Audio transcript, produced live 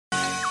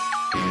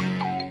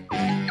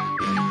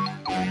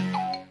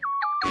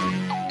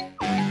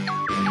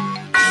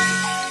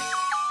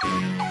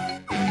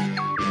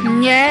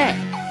Yeah.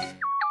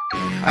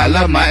 I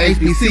love my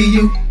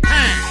HBCU.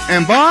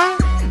 And boy,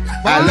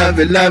 I love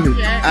it, love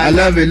it. I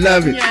love it,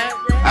 love it.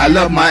 I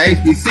love my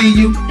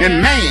HBCU.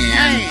 And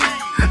man,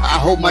 I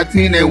hope my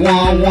team they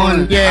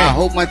won. Yeah. I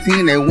hope my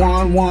team they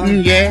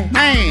won. Yeah.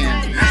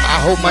 Man,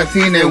 I hope my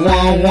team they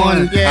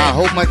won. Yeah. I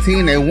hope my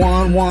team they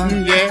won.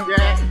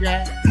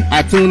 Yeah.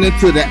 I tune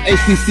into the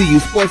HBCU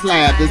Sports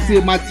Lab to see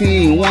if my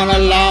team won or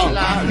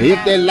lost.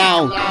 If they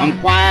lost, I'm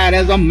quiet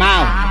as a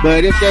mouse.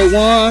 But if they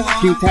won,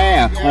 keep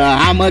tab.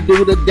 I'ma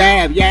do the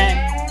dab,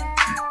 yeah.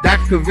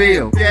 Dr.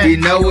 Cavil, he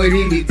know what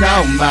he be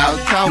talking about.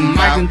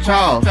 Mike and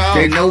Charles,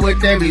 they know what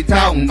they be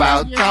talking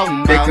about.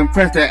 They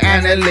compress the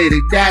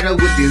analytic data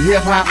with the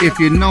hip hop. If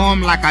you know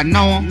them like I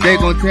know them, they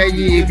gon' tell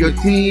you if your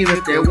team,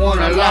 if they won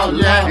or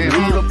lost, and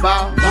who the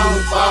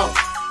ball.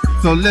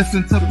 So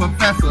listen to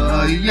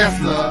Professor,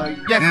 yes sir,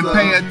 and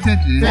pay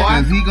attention,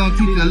 cause he gon'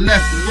 teach a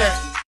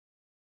lesson.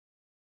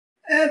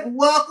 And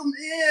welcome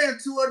in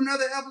to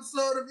another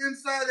episode of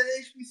Inside the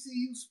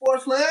HBCU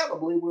Sports Lab. I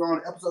believe we're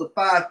on episode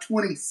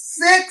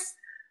 526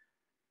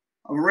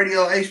 of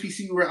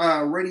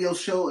HBCU radio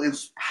show and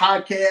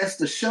podcast,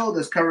 the show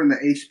that's covering the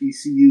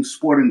HBCU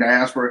sport and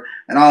diaspora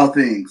and all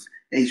things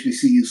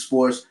HBCU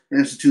sports,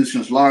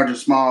 institutions large and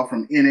small,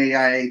 from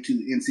NAIA to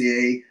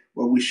NCAA,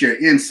 where we share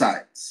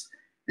insights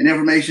and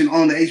information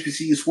on the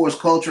HBCU sports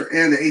culture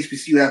and the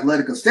HBCU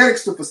athletic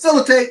aesthetics to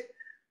facilitate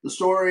the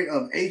story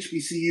of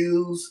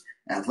HBCUs,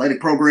 athletic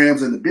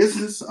programs, and the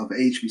business of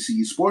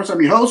HBCU sports.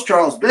 I'm your host,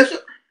 Charles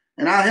Bishop,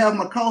 and I have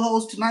my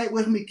co-host tonight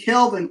with me,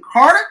 Kelvin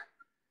Carter.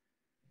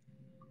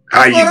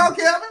 What's going on,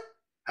 Kelvin?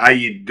 How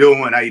you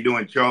doing? How you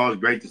doing, Charles?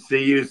 Great to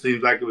see you.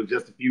 Seems like it was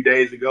just a few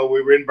days ago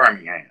we were in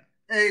Birmingham.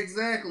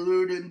 Exactly. We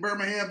were in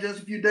Birmingham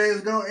just a few days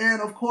ago,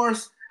 and of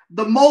course,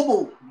 the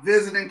mobile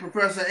visiting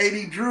Professor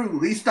A.D. Drew.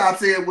 He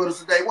stops in with us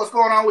today. What's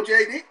going on with you,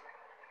 A.D.?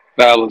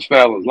 Fellas,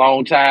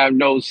 long time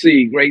no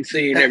see. Great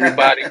seeing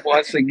everybody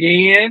once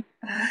again.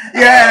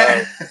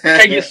 Yeah.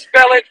 Can you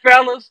spell it,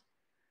 fellas?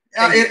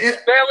 Spell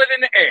it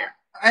in the air.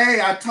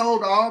 Hey, I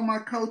told all my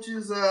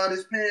coaches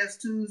this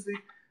past Tuesday,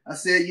 I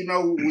said,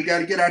 we got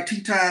to get our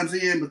tea times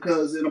in,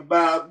 because in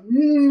about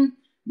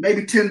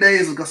maybe 10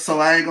 days ago, so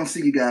I ain't going to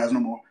see you guys no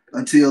more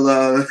until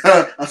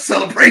a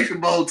celebration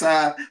bowl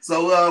time.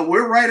 So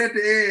we're right at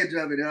the edge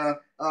of it.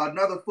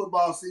 Another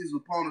football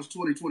season upon us,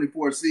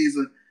 2024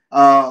 season.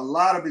 A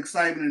lot of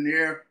excitement in the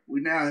air. We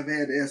now have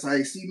had the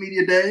SIAC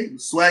Media Day, the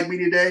SWAC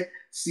Media Day,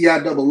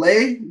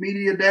 CIAA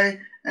Media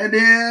Day, and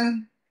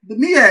then the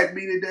MEAC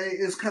Media Day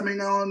is coming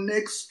on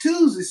next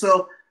Tuesday.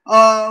 So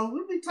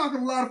we'll be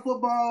talking a lot of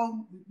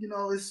football.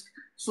 It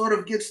sort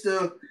of gets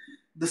the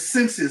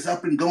census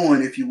up and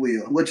going, if you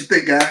will. What you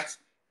think, guys?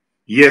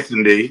 Yes,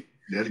 indeed.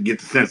 Let's get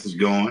the census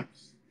going.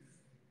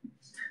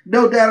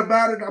 No doubt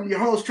about it. I'm your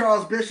host,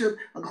 Charles Bishop,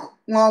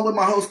 along with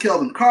my host,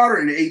 Kelvin Carter,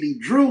 and A.D.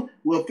 Drew.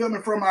 We're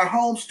filming from our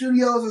home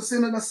studios and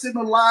sending a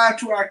signal live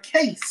to our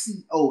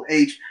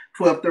KCOH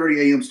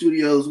 1230 AM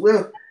studios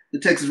with the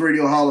Texas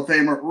Radio Hall of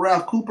Famer,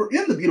 Ralph Cooper,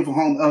 in the beautiful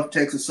home of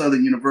Texas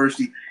Southern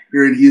University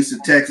here in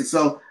Houston, Texas.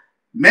 So,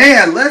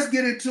 man, let's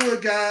get into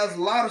it, guys. A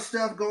lot of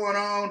stuff going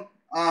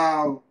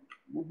on.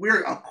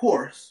 We're, of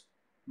course,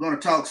 going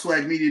to talk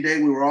SWAC Media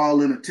Day. We were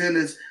all in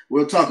attendance.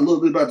 We'll talk a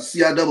little bit about the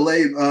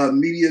CIAA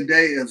Media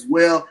Day as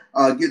well.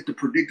 Get the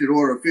predicted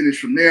order of finish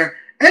from there.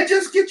 And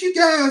just get you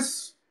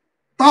guys'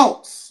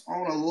 thoughts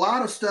on a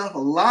lot of stuff, a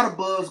lot of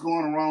buzz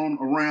going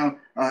around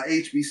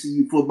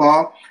HBCU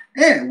football.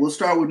 And we'll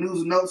start with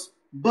news and notes.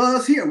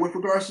 Buzz here with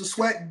regards to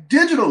SWAC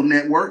Digital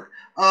Network.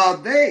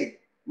 They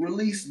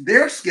released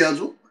their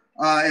schedule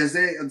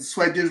the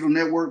SWAC Digital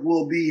Network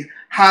will be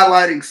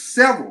highlighting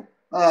several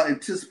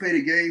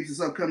anticipated games this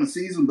upcoming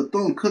season.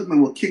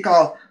 Bethune-Cookman will kick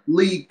off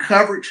league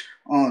coverage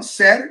on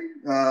Saturday,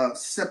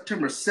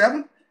 September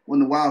 7th,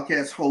 when the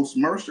Wildcats host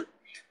Mercer.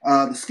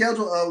 The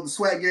schedule of the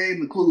SWAC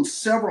game includes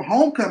several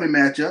homecoming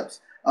matchups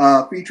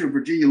featuring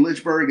Virginia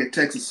Lynchburg at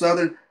Texas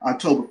Southern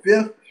October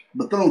 5th,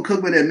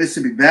 Bethune-Cookman at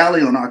Mississippi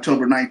Valley on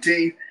October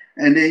 19th,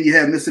 and then you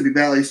have Mississippi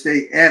Valley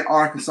State at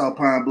Arkansas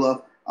Pine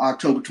Bluff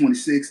October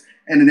 26th,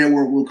 and the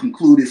network will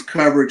conclude its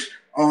coverage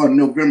on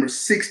November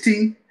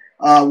 16th.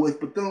 With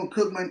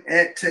Bethune-Cookman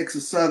at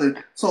Texas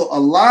Southern. So a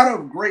lot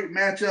of great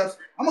matchups.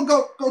 I'm going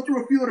to go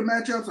through a few of the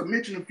matchups. I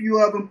mentioned a few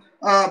of them.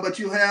 But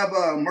you have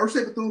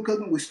Mercer at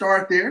Bethune-Cookman. We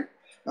start there.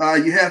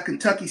 You have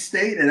Kentucky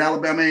State at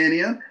Alabama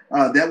A&M.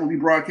 That will be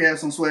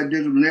broadcast on SWAC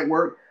Digital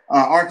Network.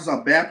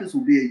 Arkansas Baptist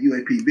will be at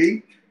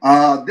UAPB.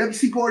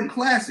 WC Gordon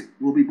Classic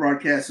will be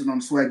broadcasted on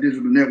the SWAC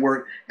Digital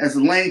Network as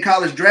the Lane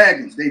College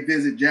Dragons. They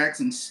visit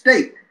Jackson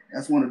State.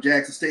 That's one of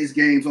Jackson State's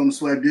games on the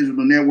SWAC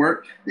Digital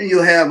Network. Then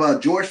you'll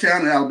have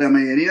Georgetown at Alabama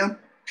A&M.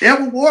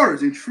 Edward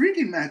Waters,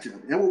 intriguing matchup.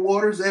 Edward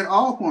Waters at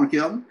Alcorn,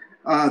 Kelvin.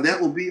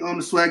 That will be on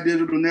the SWAC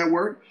Digital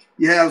Network.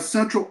 You have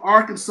Central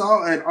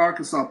Arkansas at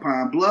Arkansas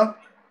Pine Bluff.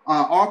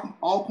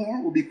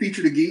 Alcorn will be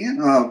featured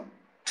again.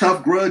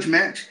 Tough grudge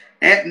match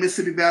at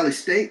Mississippi Valley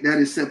State. That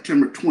is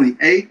September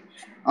 28th.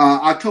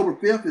 October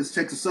 5th is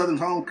Texas Southern's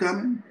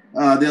homecoming.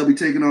 They'll be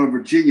taking on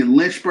Virginia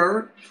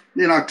Lynchburg.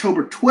 Then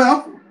October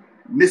 12th,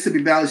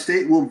 Mississippi Valley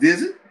State will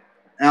visit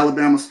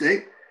Alabama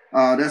State.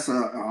 That's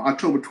a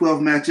October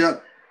 12th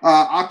matchup.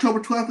 October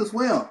 12th as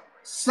well,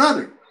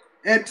 Southern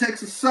at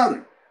Texas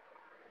Southern.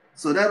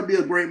 So that'll be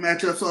a great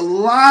matchup. So a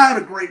lot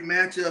of great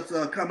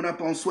matchups coming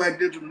up on SWAC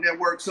Digital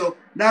Network. So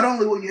not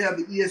only will you have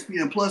the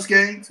ESPN Plus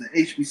games, the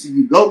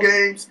HBCU Go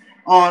games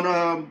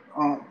on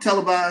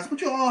televised,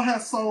 but you'll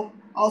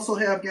also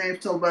have games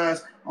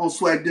televised on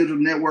SWAC Digital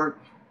Network.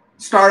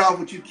 Start off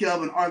with you,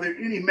 Kelvin. Are there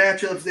any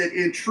matchups that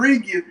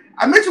intrigue you?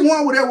 I mentioned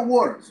one with Edward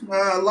Waters.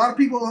 A lot of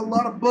people, a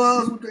lot of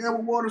buzz with the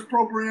Edward Waters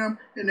program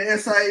and the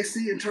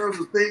SIAC in terms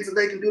of things that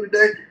they can do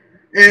today.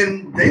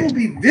 And they will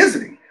be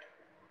visiting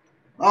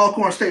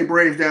Alcorn State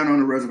Braves down on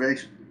the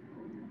reservation.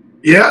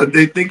 Yeah,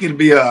 they think it'll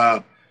be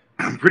a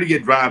pretty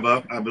good drive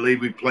up. I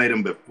believe we played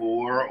them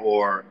before,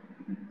 or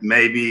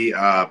maybe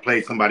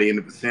played somebody in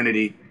the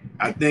vicinity.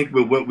 I think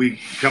with what we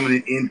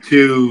coming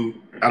into,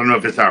 I don't know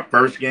if it's our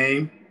first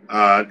game.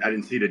 I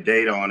didn't see the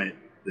date on it.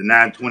 The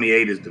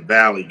 9/28 is the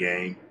Valley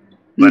game.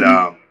 But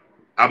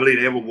I believe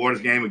the Edward Waters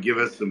game would give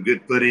us some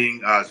good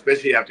footing,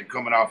 especially after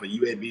coming off a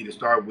UAB to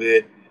start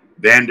with,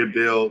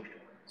 Vanderbilt.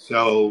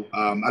 So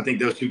I think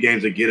those two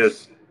games will get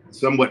us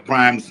somewhat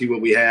primed to see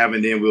what we have,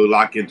 and then we'll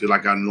lock into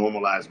like our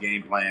normalized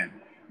game plan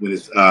when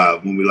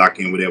we lock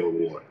in with Edward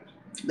Waters.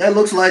 That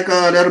looks like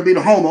that'll be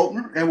the home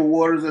opener, Edward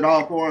Waters at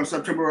Alcorn,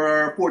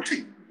 September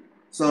 14th.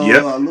 So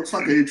looks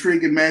like an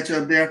intriguing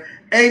matchup there.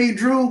 80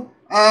 Drew,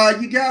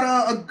 you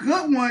got a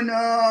good one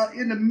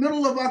in the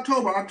middle of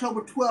October.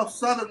 October 12th,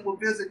 Southern will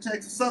visit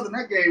Texas Southern.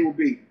 That game will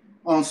be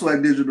on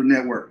SWAC Digital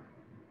Network.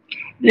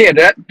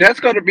 Yeah, that's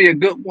going to be a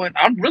good one.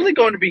 I'm really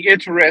going to be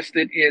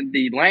interested in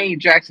the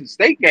Lane-Jackson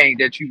State game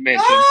that you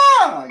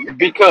mentioned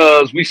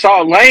because we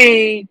saw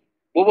Lane,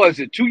 what was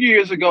it, 2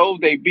 years ago,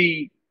 they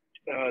beat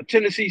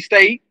Tennessee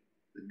State.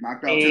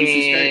 Knocked out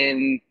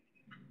Tennessee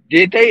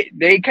State.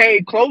 They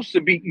came close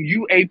to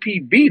beating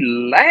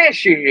UAPB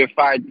last year, if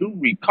I do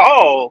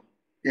recall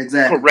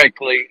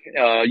correctly.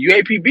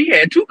 UAPB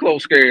had two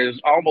close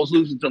scares, almost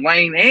losing to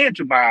Lane and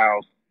to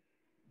Miles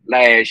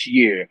last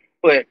year.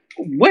 But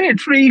what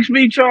intrigues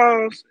me,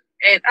 Charles,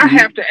 and I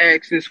have to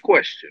ask this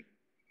question.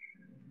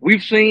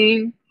 We've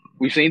seen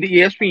the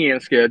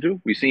ESPN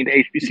schedule. We've seen the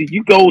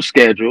HBCU Gold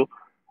schedule.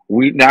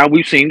 We've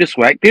seen the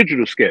SWAC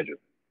Digital schedule.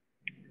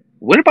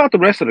 What about the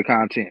rest of the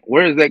content?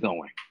 Where is that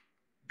going?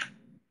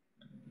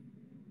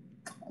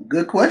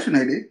 Good question,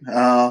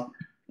 AD.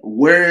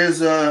 Where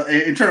is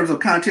in terms of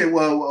content?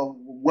 Well,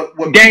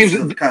 what games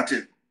of the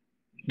content?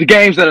 The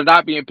games that are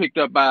not being picked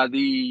up by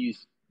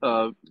these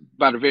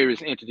by the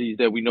various entities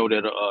that we know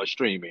that are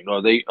streaming.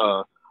 Are they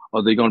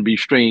going to be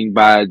streamed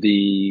by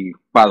the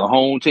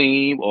home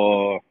team,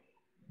 or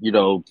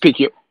pick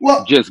your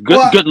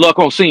good luck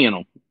on seeing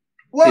them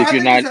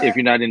if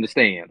you're not in the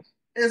stands?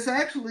 It's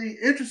actually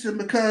interesting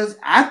because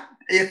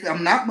if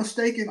I'm not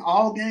mistaken,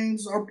 all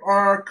games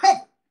are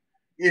covered.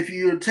 If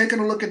you're taking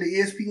a look at the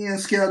ESPN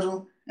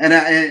schedule, and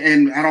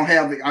I don't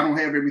have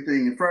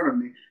everything in front of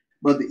me,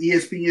 but the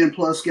ESPN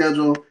Plus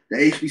schedule, the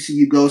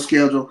HBCU Go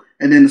schedule,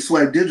 and then the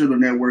SWAC Digital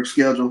Network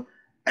schedule,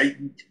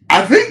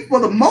 I think for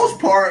the most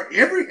part,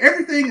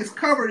 everything is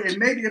covered. And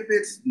maybe if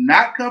it's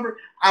not covered,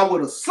 I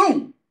would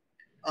assume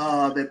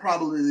that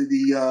probably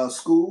the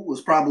school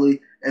was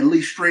probably at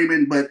least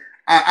streaming. But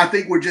I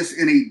think we're just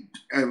in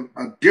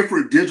a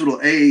different digital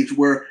age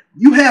where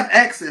you have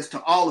access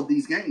to all of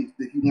these games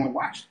if you want to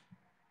watch them.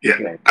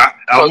 Yeah,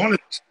 I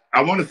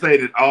want to say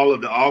that all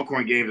of the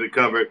Alcorn games are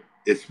covered,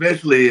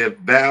 especially if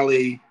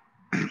Valley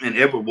and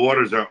Edward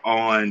Waters are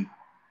on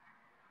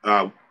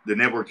the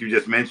network you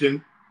just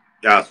mentioned,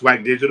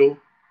 SWAC Digital.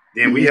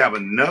 Then we have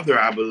another,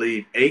 I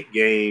believe,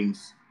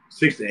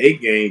 6 to 8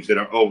 games that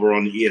are over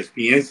on the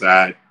ESPN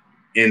side.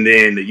 And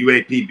then the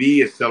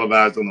UAPB is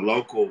televised on the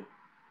local.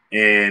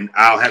 And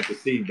I'll have to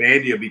see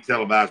Vandy will be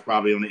televised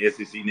probably on the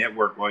SEC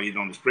network while he's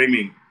on the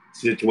streaming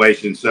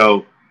situation.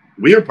 So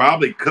we are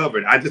probably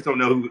covered. I just don't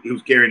know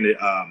who's carrying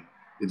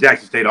the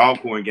Jackson State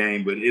Alcorn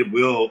game, but it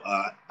will.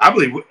 I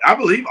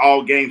believe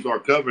all games are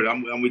covered.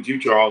 I'm with you,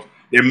 Charles.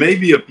 There may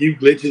be a few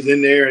glitches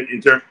in there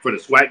for the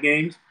SWAC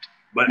games,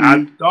 but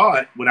I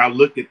thought when I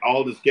looked at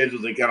all the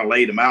schedules and kind of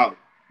laid them out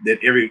that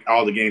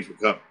all the games were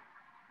covered.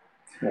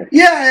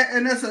 Yeah,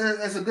 and that's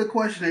a good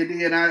question, AD,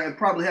 and I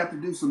probably have to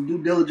do some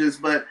due diligence.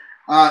 But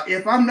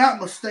if I'm not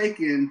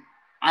mistaken,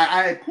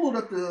 I pulled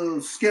up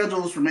the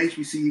schedules from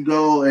HBCU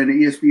Go and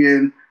the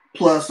ESPN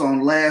Plus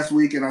on last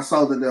week, and I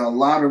saw that there are a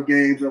lot of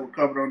games that were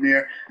covered on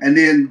there. And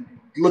then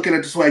looking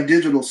at the SWAC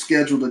Digital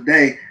schedule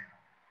today,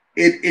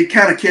 it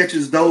kind of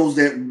catches those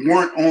that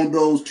weren't on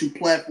those two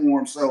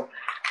platforms. So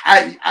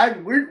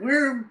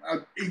we're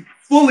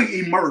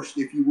fully immersed,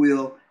 if you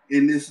will,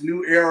 in this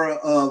new era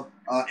of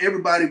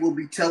everybody will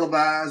be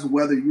televised,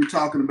 whether you're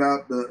talking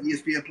about the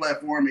ESPN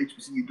platform,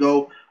 HBCU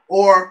Go,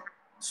 or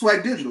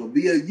SWAC Digital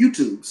via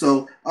YouTube.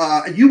 So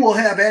you will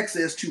have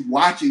access to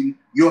watching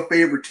your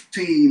favorite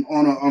team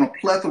on a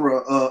plethora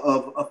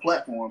of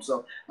platforms.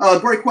 So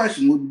great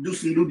question. We'll do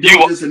some due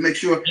diligence and make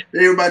sure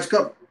that everybody's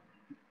covered.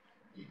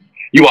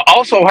 You will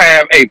also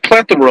have a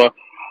plethora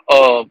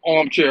of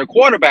armchair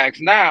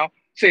quarterbacks now,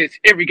 since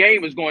every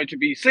game is going to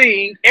be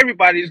seen,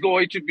 everybody's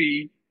going to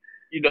be,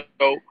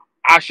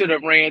 I should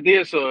have ran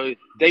this or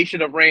they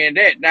should have ran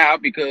that now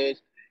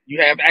because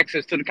you have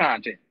access to the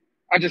content.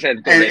 I just had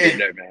to throw that in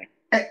there, man.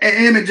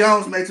 And Emmett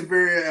Jones makes a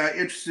very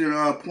interesting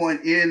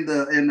point in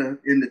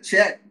the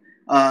chat.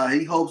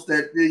 He hopes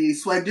that the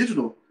SWAC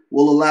Digital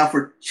will allow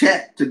for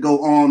chat to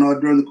go on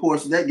during the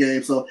course of that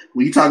game. So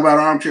when you talk about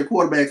armchair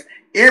quarterbacks,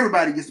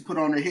 everybody gets to put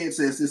on their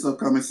headsets this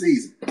upcoming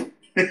season.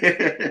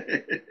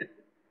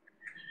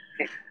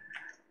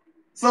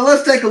 So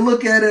let's take a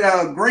look at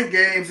it. Great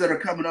games that are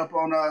coming up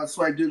on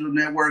SWAC Digital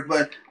Network.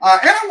 But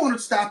and I want to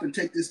stop and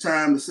take this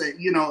time to say,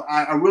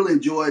 I really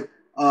enjoyed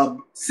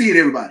seeing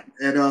everybody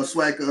at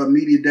SWAC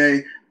Media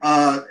Day.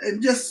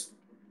 And just,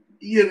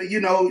 we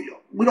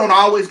don't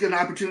always get an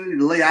opportunity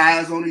to lay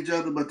eyes on each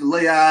other, but to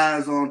lay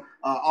eyes on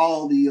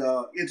all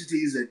the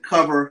entities that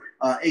cover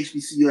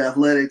HBCU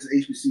athletics,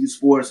 HBCU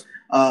sports,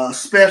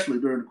 especially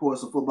during the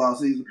course of football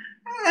season.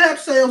 I have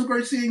to say it was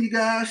great seeing you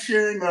guys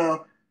sharing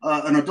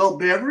an adult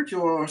beverage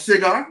or a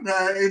cigar.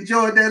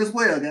 Enjoyed that as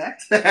well,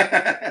 guys.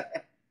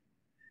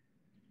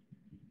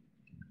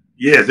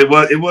 Yes, it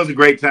was a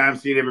great time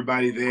seeing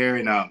everybody there,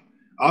 and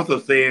also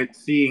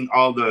seeing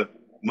all the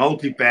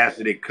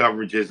multifaceted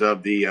coverages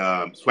of the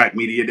SWAC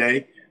Media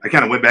Day. I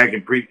kind of went back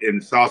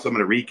and saw some of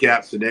the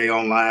recaps today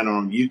online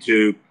on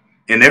YouTube,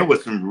 and there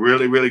was some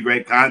really, really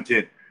great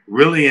content.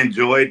 Really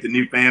enjoyed the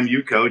new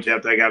FAMU coach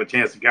after I got a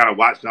chance to kind of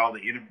watch all the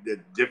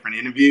different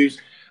interviews.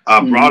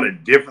 Brought a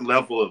different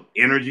level of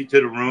energy to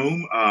the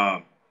room.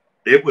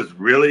 It was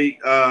really,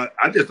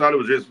 I just thought it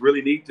was just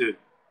really neat to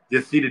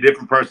just see the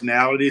different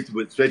personalities,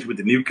 especially with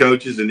the new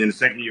coaches and then the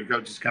second-year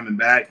coaches coming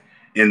back.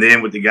 And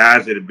then with the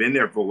guys that have been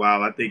there for a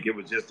while, I think it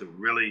was just a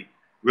really,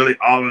 really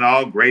all in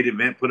all great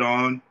event put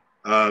on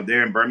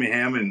there in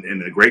Birmingham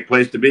and a great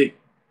place to be.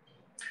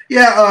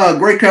 Yeah,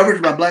 great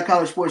coverage by Black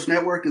College Sports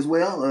Network as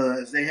well,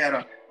 as they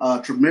had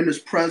a tremendous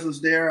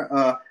presence there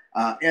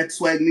at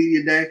SWAC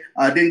Media Day.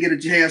 I didn't get a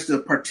chance to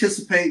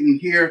participate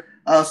and hear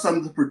some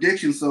of the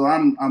predictions, so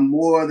I'm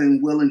more than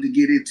willing to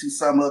get into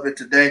some of it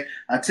today.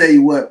 I tell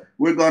you what,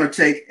 we're going to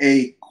take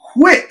a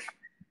quick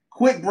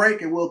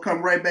break, and we'll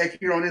come right back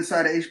here on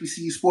Inside of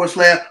HBCU Sports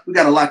Lab. We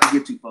got a lot to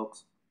get to,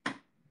 folks.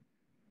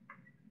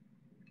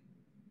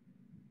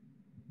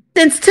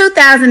 Since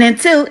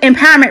 2002,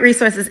 Empowerment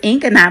Resources,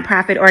 Inc., a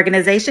nonprofit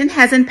organization,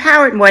 has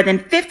empowered more than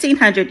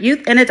 1,500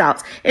 youth and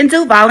adults in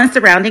Duval and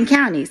surrounding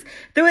counties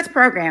through its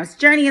programs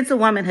Journey into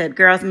Womanhood,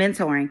 Girls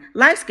Mentoring,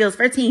 Life Skills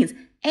for Teens,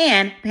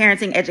 and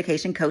Parenting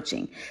Education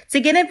Coaching.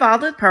 To get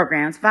involved with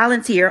programs,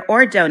 volunteer,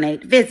 or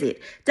donate,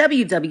 visit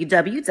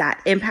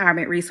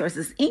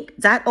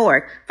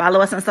www.empowermentresourcesinc.org. Follow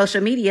us on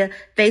social media,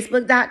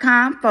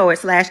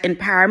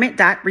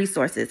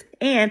 facebook.com/empowerment.resources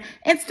and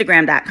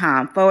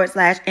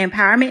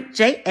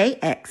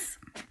instagram.com/empowermentJAX.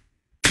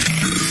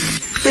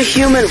 The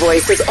human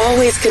voice has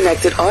always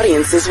connected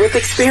audiences with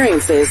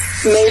experiences.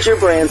 Major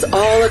brands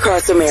all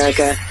across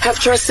America have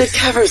trusted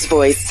Kever's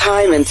voice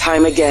time and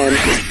time again.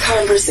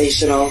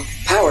 Conversational,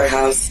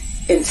 powerhouse,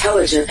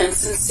 intelligent, and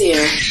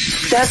sincere.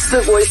 That's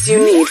the voice you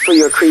need for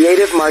your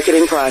creative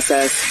marketing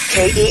process.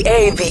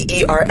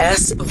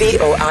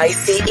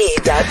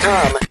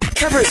 KEAVERSVOICE.com.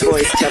 Kever's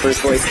Voice, Kever's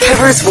Voice,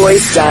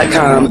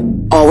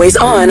 KeversVoice.com. Always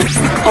on,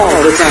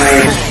 all the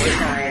time.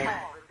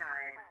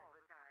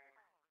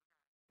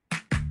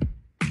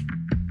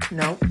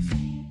 Nope.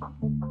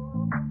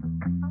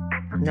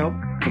 Nope.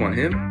 Come on,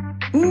 him?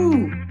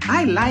 Ooh,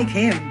 I like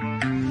him.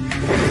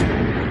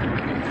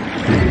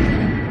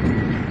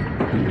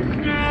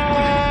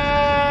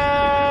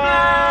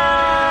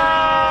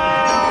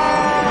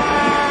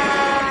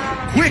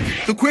 Quick,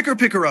 the quicker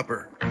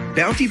picker-upper.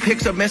 Bounty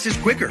picks up message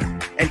quicker,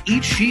 and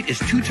each sheet is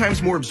 2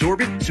 times more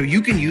absorbent, so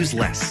you can use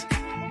less.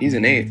 He's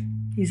an 8.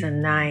 He's a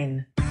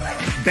 9.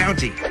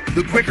 Bounty,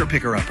 the quicker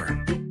picker-upper.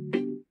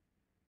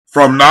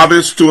 From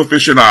novice to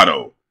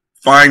aficionado,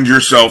 find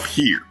yourself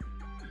here.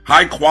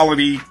 High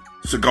quality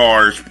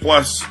cigars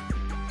plus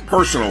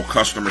personal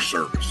customer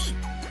service.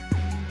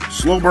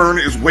 Slow Burn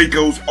is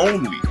Waco's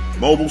only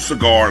mobile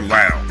cigar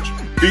lounge,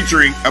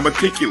 featuring a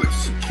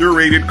meticulous,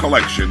 curated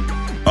collection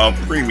of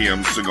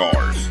premium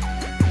cigars.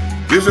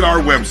 Visit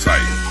our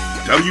website,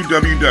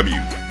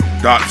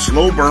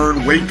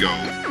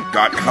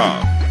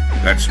 www.slowburnwaco.com.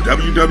 That's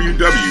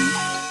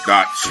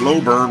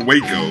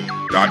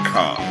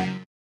www.slowburnwaco.com.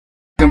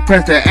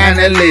 Compress the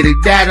analytic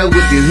data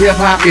with your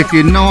hip-hop. If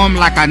you know them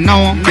like I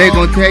know them, they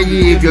gon' tell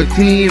you if your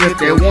team, if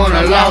they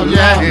wanna lose,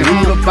 and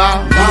who the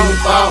ball.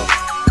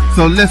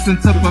 So listen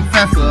to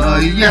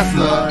Professor, yes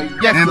sir,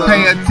 and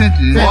pay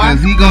attention,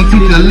 cause he gon'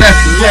 teach a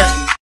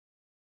lesson.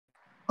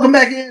 Welcome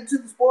back into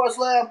the Sports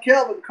Lab.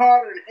 Kelvin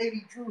Carter and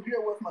A.D. Drew here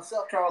with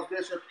myself, Charles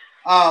Bishop.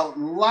 A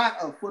lot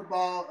of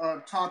football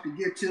talk to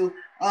get to.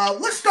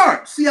 Let's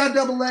start.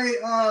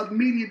 CIAA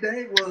Media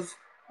Day was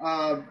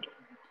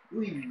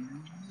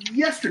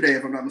yesterday,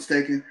 if I'm not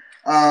mistaken.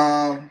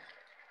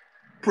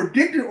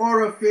 Predicted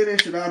order of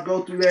finish, and I'll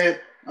go through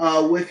that.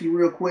 with you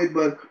real quick,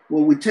 but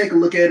when we take a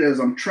look at it, as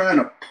I'm trying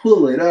to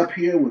pull it up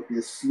here with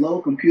this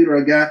slow computer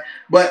I got,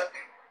 but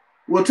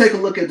we'll take a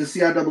look at the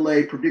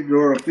CIAA predicted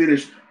order of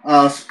finish.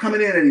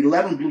 Coming in at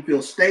 11,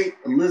 Bluefield State,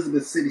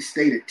 Elizabeth City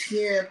State at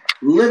 10,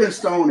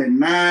 Livingstone at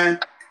 9,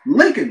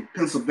 Lincoln,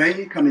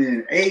 Pennsylvania coming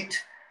in at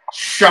 8,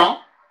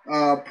 Shaw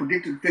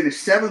predicted to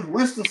finish 7th,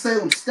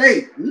 Winston-Salem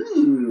State,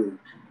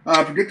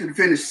 predicted to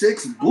finish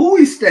 6th,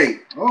 Bowie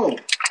State,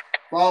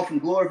 fall from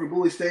glory for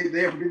Bowie State.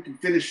 They are predicted to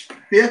finish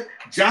 5th.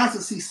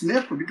 Johnson C.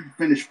 Smith predicted to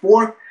finish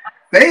 4th.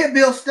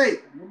 Fayetteville State,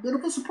 a little bit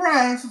of a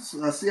surprise. It's a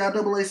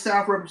CIAA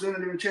South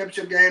representative in the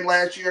championship game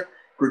last year,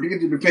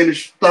 predicted to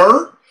finish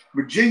 3rd.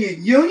 Virginia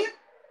Union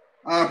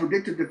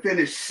predicted to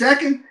finish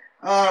 2nd.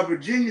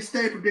 Virginia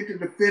State predicted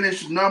to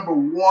finish number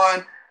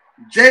 1.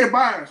 Jada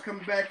Byers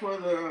coming back for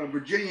the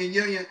Virginia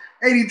Union.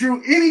 AD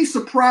Drew, any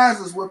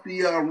surprises with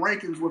the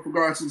rankings with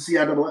regards to the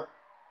CIAA?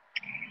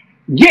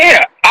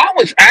 Yeah, I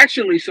was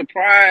actually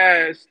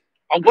surprised.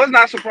 I was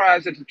not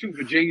surprised that the 2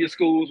 Virginia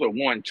schools are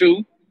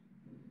 1-2,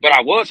 but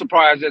I was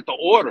surprised at the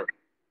order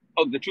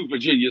of the 2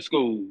 Virginia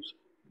schools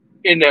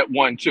in that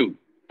 1-2.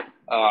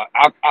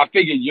 I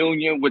figured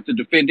Union with the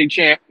defending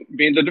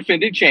being the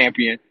defending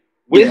champion,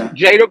 with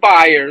Jada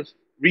Byers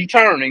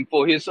returning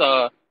for his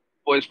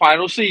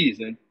final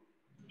season,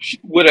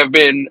 would have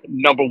been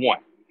number 1.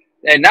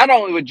 And not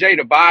only with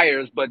Jada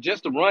Byers, but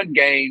just the run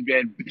game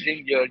that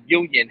Virginia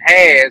Union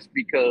has,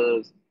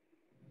 because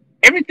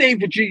everything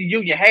Virginia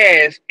Union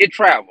has, it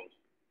travels.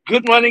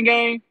 Good running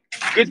game,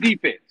 good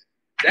defense.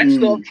 That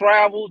stuff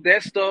travels.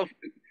 That stuff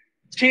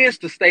tends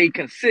to stay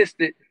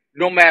consistent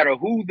no matter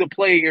who the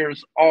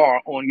players are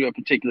on your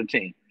particular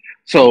team.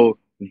 So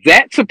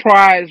that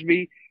surprised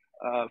me.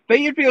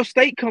 Fayetteville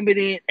State coming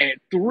in at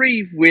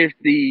 3 with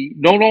the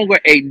no longer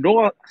a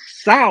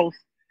north-south.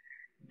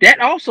 That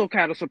also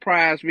kind of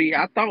surprised me.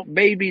 I thought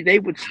maybe they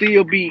would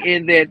still be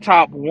in their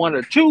top 1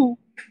 or 2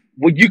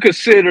 when you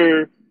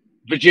consider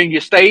Virginia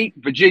State,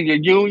 Virginia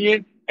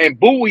Union, and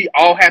Bowie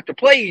all have to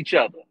play each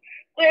other.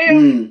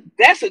 Well,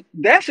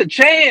 that's a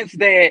chance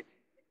that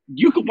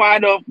you could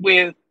wind up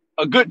with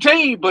a good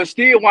team, but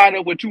still wind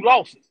up with 2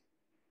 losses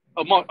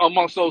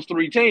amongst those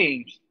 3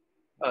 teams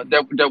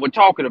that we're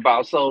talking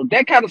about. So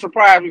that kind of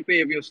surprised me.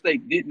 Fayetteville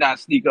State did not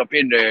sneak up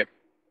in there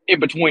in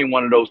between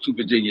one of those 2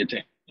 Virginia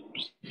teams.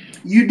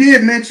 You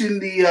did mention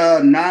the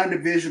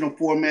non-divisional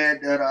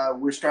format that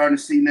we're starting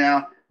to see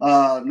now,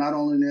 not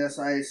only in the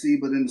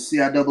SIAC, but in the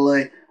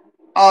CIAA.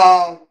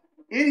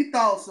 Any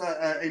thoughts,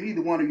 and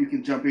either one of you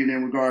can jump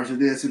in regards to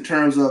this, in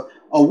terms of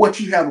what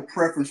you have a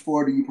preference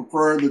for? Do you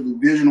prefer the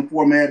divisional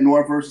format,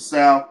 North versus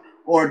South,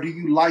 or do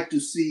you like to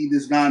see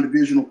this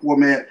non-divisional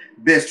format,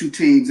 best 2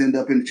 teams end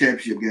up in the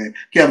championship game?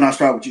 Kelvin, I'll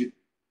start with you.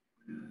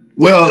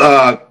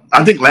 Well,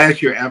 I think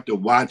last year, after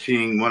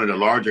watching one of the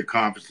larger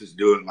conferences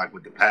do it, like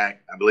with the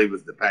Pac, I believe it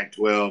was the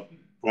Pac-12,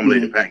 formerly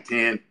the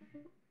Pac-10,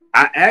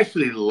 I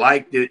actually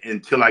liked it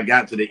until I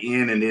got to the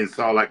end and then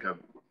saw like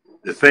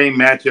the same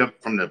matchup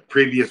from the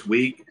previous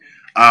week.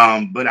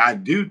 But I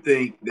do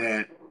think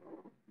that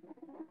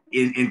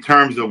in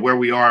terms of where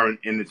we are,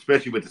 and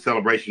especially with the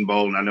Celebration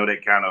Bowl, and I know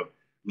that kind of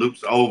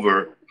loops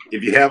over,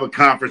 if you have a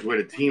conference where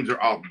the teams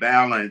are off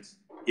balance,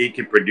 it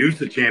can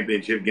produce a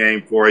championship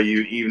game for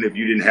you, even if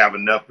you didn't have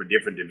enough for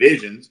different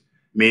divisions,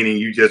 meaning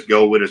you just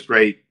go with a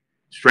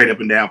straight up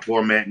and down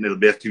format and the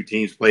best 2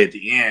 teams play at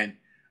the end.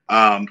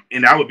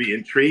 And I would be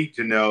intrigued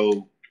to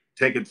know,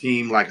 take a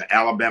team like an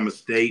Alabama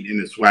State in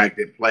the SWAC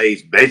that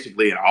plays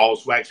basically an all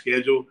SWAC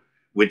schedule,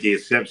 with the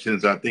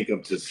exceptions, I think,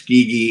 of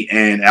Tuskegee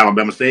and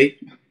Alabama State.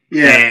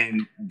 Yeah.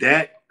 And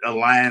that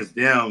aligns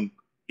them.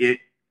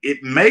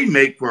 It may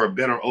make for a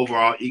better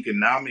overall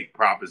economic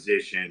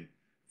proposition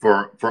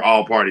for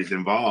all parties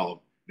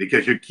involved,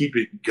 because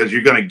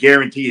you're going to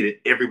guarantee that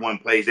everyone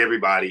plays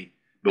everybody.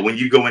 But when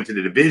you go into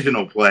the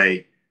divisional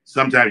play,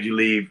 sometimes you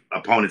leave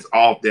opponents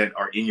off that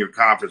are in your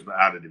conference but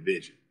out of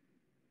division.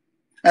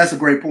 That's a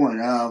great point.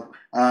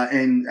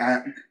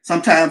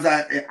 Sometimes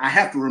I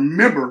have to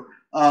remember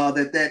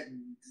that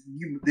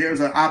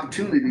there's an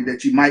opportunity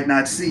that you might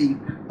not see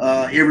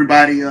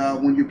everybody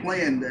when you're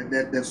playing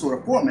that sort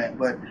of format.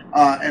 But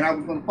and I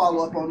was going to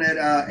follow up on that,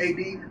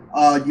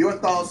 AD. Your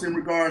thoughts in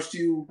regards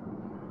to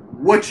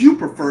what you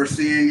prefer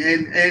seeing,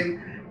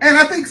 and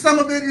I think some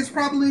of it is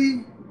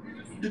probably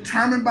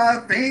determined by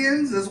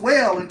fans as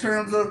well, in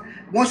terms of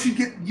once you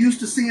get used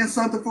to seeing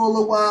something for a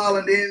little while,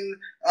 and then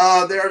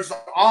there's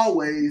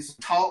always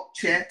talk,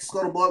 chat,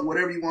 scuttlebutt,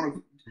 whatever you want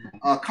to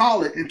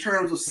call it, in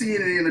terms of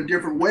seeing it in a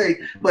different way.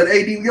 But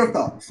AD, your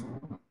thoughts?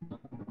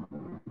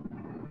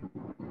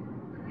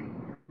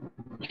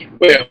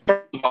 Well,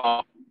 first of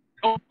all,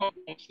 no one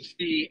wants to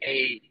see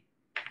a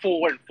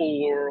 4-4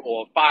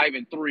 or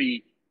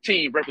 5-3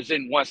 team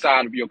representing one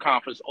side of your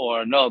conference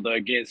or another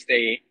against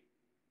a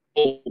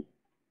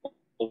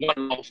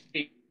one-loss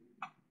team.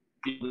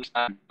 You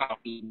had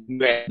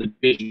the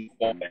division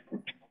format.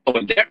 So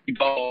in that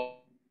regard,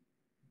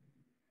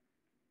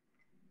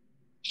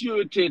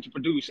 should tend to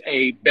produce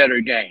a better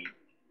game.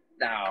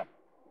 Now,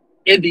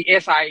 in the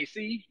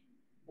SIAC,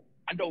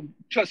 I know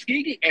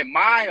Tuskegee and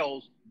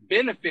Miles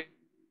benefit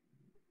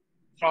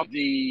from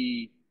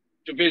the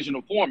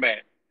divisional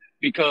format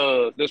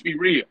because, let's be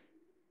real,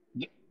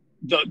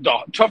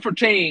 the tougher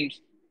teams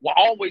were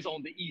always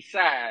on the east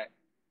side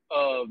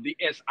of the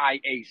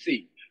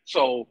SIAC.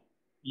 So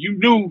you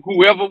knew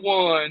whoever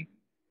won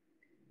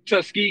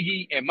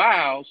Tuskegee and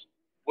Miles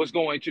was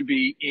going to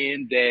be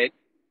in that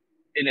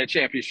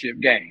championship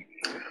game.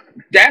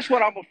 That's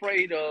what I'm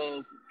afraid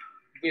of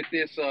with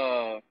this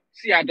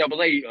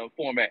CIAA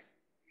format.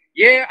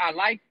 Yeah, I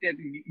like that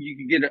you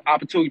can get an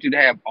opportunity to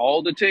have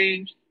all the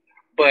teams,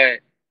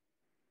 but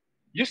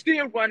you're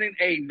still running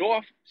a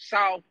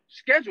north-south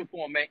schedule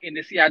format in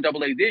the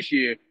CIAA this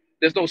year.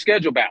 There's no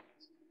schedule balance.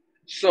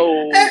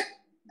 So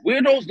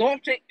will those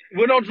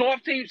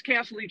north teams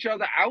cancel each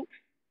other out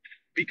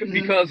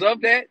because of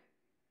that?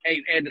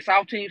 And the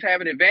south teams have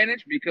an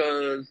advantage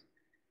because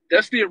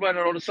they're still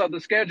running on the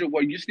southern schedule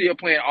where you're still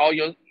playing all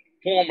your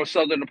former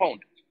southern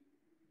opponents.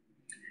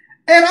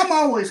 And I'm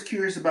always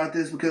curious about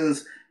this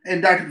because,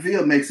 and Dr.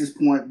 Cavil makes this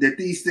point, that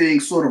these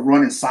things sort of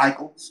run in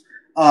cycles.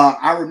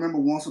 I remember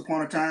once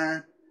upon a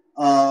time,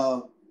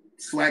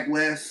 SWAC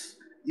West,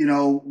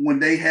 when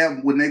they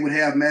would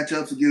have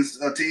matchups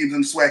against teams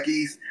in the SWAC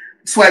East,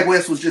 SWAC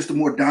West was just a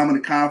more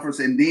dominant conference,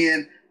 and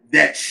then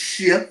that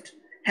shift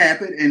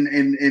happened,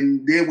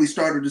 and then we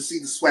started to see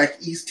the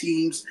SWAC East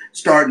teams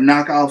start to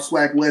knock off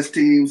SWAC West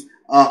teams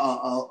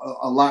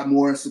a lot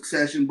more in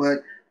succession.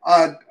 But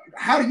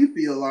how do you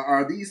feel?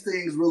 Are these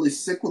things really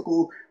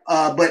cyclical?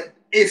 But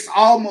it's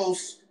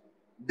almost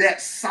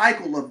that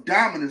cycle of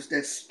dominance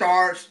that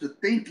starts the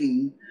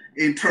thinking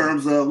in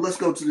terms of, let's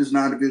go to this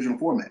non-divisional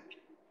format.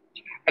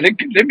 I think,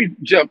 let me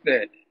jump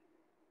that.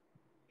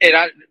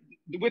 And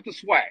with the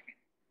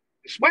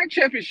SWAC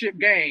championship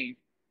game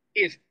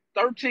is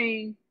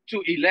 13-11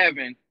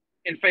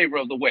 in favor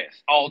of the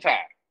West all time.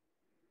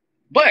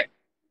 But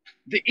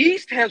the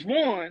East has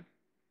won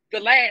the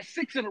last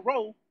 6 in a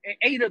row and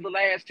 8 of the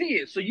last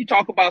 10. So you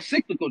talk about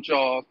cyclical,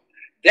 Charles.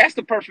 That's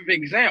the perfect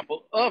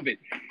example of it.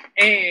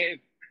 And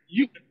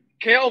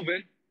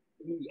Kelvin,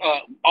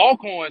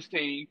 Alcorn's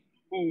team,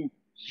 who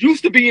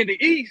used to be in the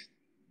East,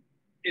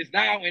 is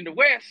now in the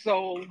West.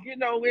 So,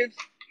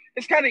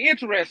 it's kind of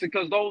interesting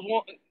because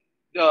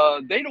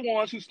they the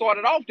ones who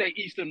started off that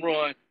Eastern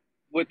run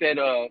with that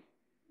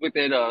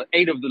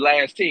 8 of the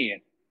last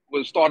 10.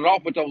 Was started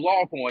off with those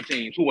Alcorn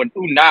teams who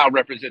now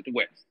represent the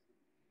West.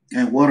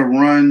 And what a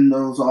run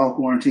those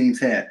Alcorn teams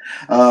had.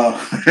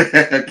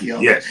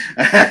 Yes.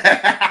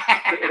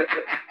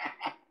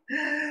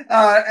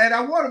 And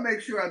I want to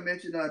make sure I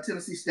mention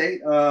Tennessee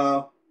State in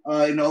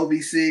the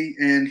OVC,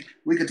 and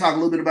we can talk a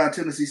little bit about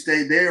Tennessee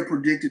State. They're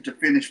predicted to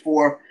finish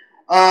 4th.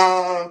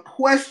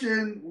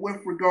 Question with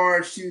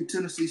regards to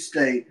Tennessee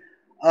State.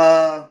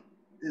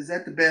 Is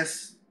that the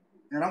best?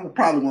 And I would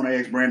probably want to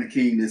ask Brandon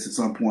King this at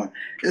some point.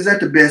 Is that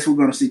the best we're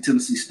going to see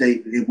Tennessee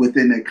State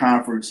within that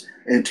conference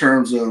in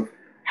terms of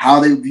how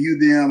they view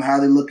them, how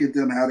they look at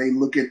them, how they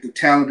look at the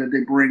talent that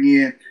they bring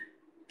in?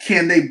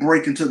 Can they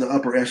break into the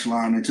upper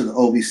echelon, into the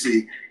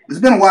OVC? It's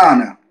been a while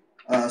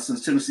now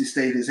since Tennessee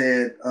State has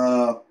had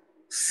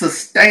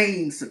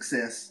sustained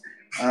success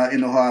in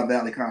the Ohio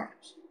Valley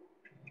Conference.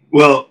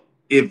 Well,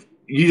 if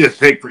you just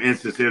take, for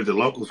instance, there's a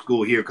local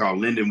school here called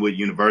Lindenwood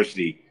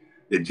University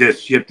that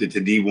just shifted to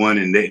D1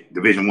 and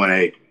Division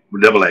 1A,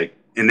 AA,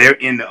 and they're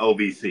in the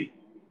OVC.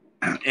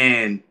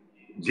 And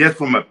just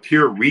from a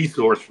pure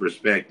resource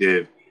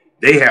perspective,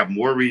 they have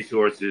more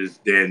resources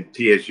than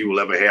TSU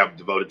will ever have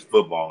devoted to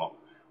football.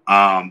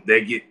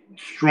 They get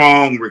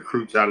strong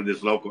recruits out of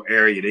this local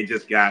area. They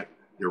just got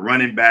the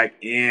running back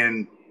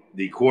and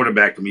the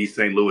quarterback from East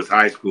St. Louis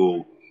High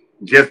School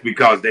just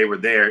because they were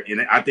there.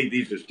 And I think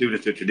these are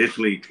students that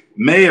traditionally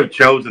may have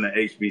chosen an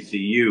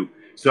HBCU.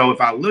 So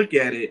if I look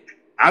at it,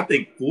 I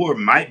think 4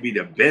 might be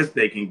the best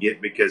they can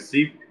get because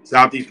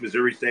Southeast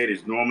Missouri State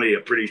is normally a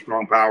pretty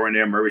strong power in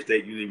there. Murray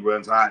State usually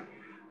runs hot.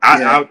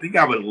 I think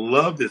I would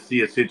love to see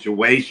a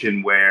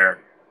situation where,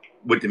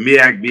 with the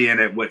MEAC being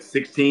at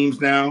 6 teams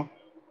now,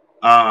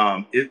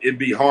 it'd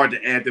be hard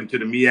to add them to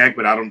the MEAC,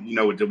 but I don't,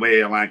 with the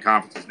way airline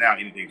conference is now,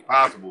 anything's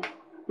possible.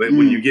 But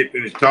when you get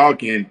finished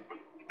talking,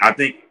 I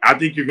think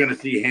you're going to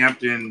see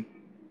Hampton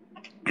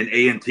and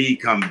A&T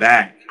come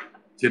back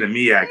to the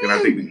MEAC, and I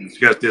think we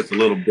discussed this a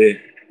little bit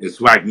in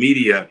SWAC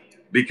Media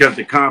because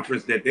the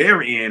conference that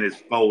they're in is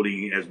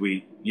folding as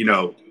we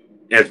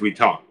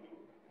talk.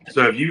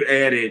 So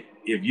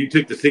if you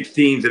took the 6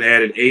 teams and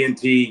added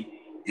A&T,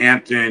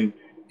 Hampton,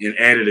 and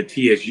added a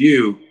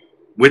TSU,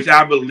 which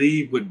I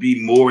believe would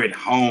be more at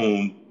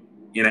home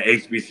in an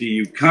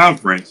HBCU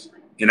conference,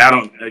 and I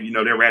don't,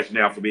 their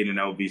rationale for being in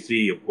the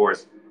OVC, of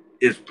course,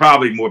 is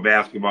probably more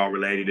basketball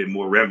related and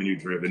more revenue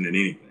driven than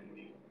anything.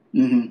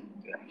 Mm-hmm.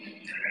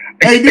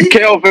 Hey,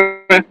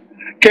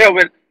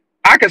 Kelvin,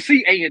 I can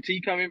see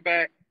A&T coming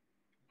back.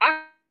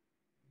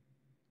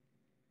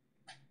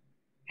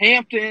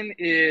 Hampton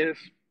is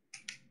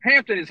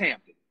Hampton.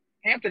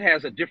 Hampton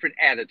has a different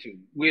attitude.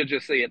 We'll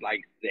just say it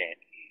like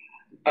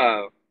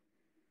that.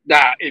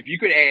 Now, if you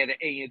could add an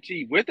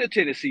A&T with a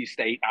Tennessee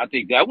State, I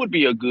think that would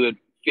be a good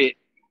fit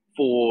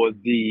for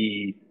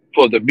the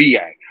for the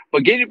MEAC.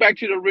 But getting back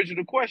to the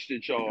original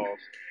question, Charles,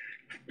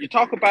 you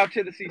talk about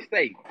Tennessee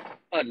State.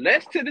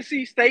 Unless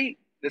Tennessee State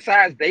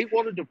decides they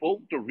want to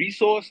devote the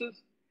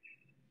resources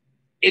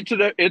into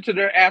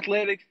their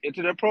athletics,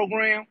 into their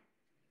program,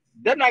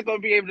 they're not going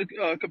to be able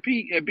to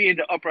compete and be in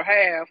the upper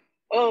half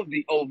of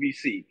the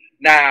OVC.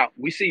 Now,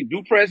 we see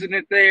new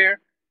president there.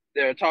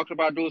 They're talking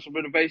about doing some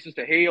renovations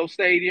to Hale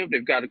Stadium.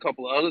 They've got a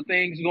couple of other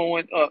things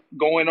going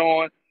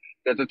on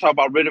that they're talking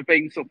about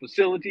renovating some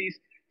facilities.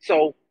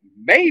 So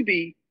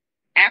maybe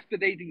after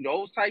they do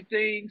those type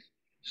things,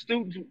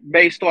 students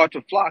may start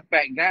to flock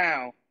back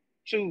down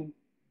to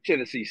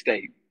Tennessee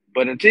State.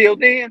 But until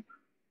then,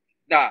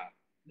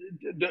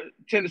 the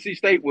Tennessee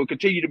State will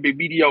continue to be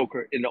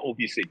mediocre in the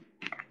OVC.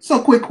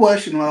 So, quick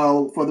question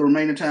for the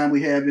remaining time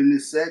we have in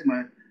this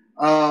segment.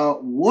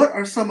 What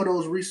are some of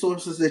those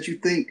resources that you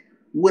think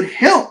would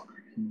help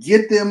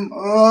get them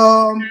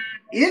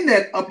in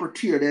that upper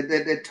tier,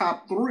 that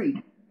top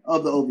three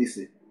of the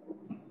OVC?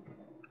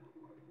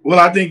 Well,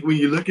 I think when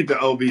you look at the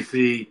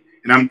OVC,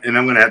 and I'm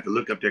going to have to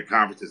look up their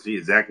conference to see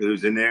exactly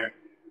who's in there.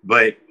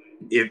 But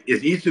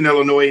is Eastern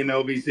Illinois in the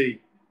OVC?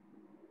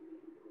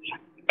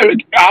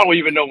 I don't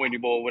even know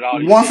anymore.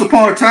 Once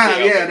upon a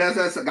time, yeah,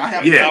 that's. I'm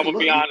gonna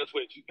be honest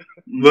with you.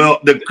 Well,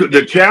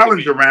 the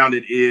challenge around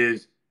it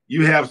is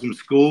you have some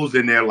schools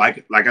in there,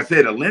 like I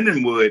said,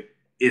 Lindenwood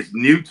is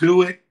new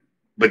to it,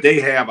 but they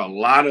have a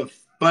lot of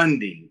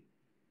funding,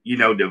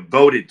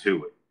 devoted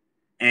to it,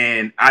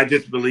 and I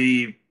just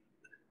believe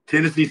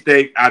Tennessee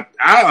State. I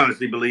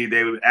honestly believe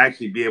they would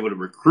actually be able to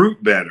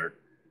recruit better,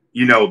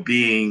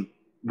 being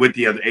with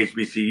the other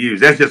HBCUs.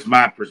 That's just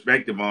my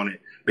perspective on it.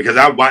 Because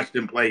I watched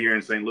them play here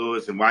in St.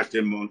 Louis and watched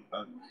them,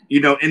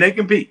 and they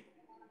compete.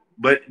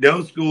 But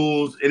those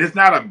schools, and it's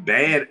not a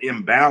bad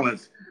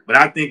imbalance, but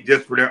I think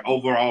just for their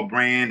overall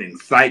brand,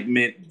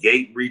 excitement,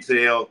 gate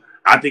retail,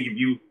 I think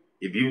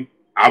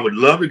I would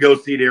love to go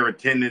see their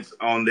attendance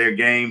on their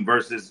game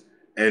versus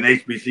an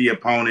HBCU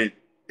opponent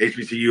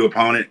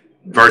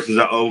versus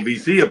an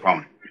OVC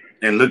opponent,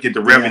 and look at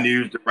the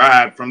revenues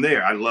derived from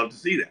there. I'd love to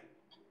see that.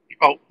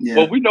 Oh, yeah.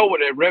 Well, we know what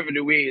that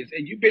revenue is,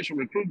 and you mentioned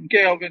recruiting,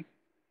 Kelvin.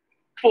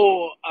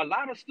 For a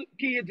lot of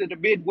kids in the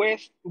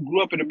Midwest who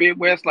grew up in the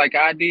Midwest like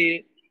I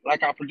did,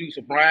 like our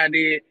producer Brian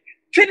did,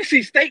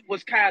 Tennessee State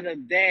was kind of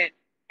that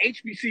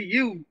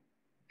HBCU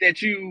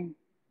that you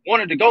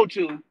wanted to go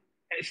to and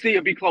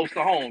still be close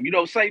to home.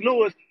 St.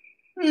 Louis,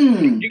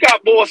 you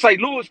got more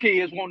St. Louis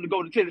kids wanting to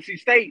go to Tennessee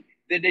State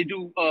than they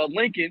do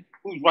Lincoln,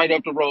 who's right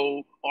up the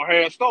road, or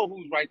Harris Stowe,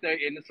 who's right there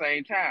in the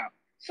same town.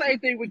 Same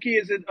thing with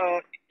kids in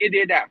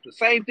Indianapolis.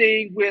 Same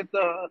thing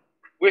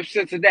with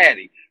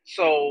Cincinnati.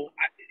 So,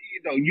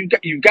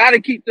 you got to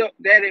keep that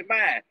in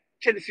mind.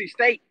 Tennessee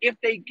State, if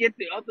they get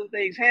the other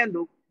things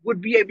handled,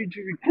 would be able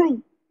to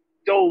recruit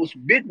those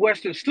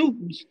Midwestern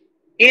students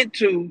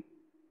into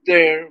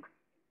their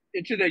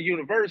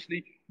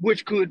university,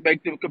 which could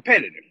make them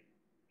competitive.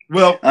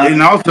 Well,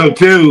 and also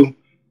too,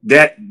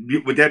 that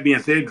with that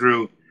being said,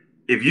 Drew,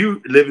 if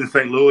you live in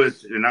St.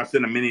 Louis, and I've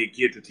sent many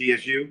kids to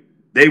TSU,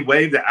 they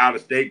waive the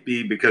out-of-state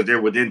fee because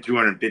they're within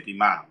 250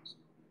 miles.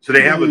 So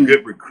they have a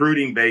good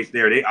recruiting base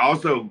there.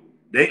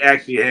 They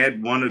actually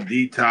had one of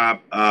the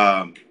top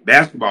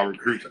basketball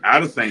recruits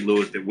out of St.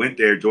 Louis that went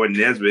there, Jordan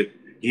Nesbitt.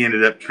 He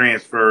ended up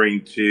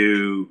transferring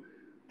to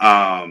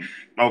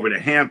over to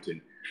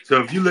Hampton.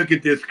 So if you look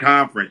at this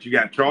conference, you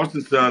got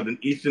Charleston Southern,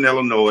 Eastern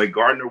Illinois,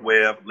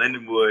 Gardner-Webb,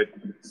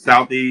 Lindenwood,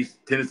 Southeast,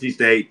 Tennessee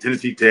State,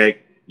 Tennessee Tech,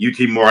 UT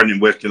Martin,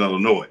 and Western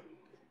Illinois.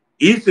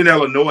 Eastern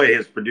Illinois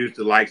has produced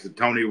the likes of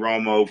Tony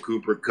Romo,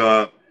 Cooper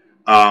Kupp.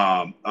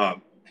 I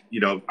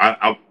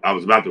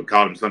was about to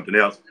call him something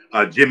else.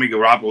 Jimmy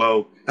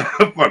Garoppolo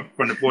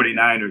from the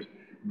 49ers.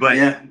 But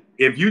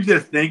if you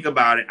just think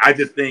about it, I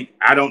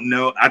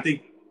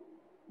think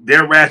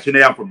their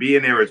rationale for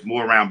being there is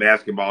more around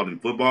basketball than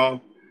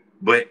football.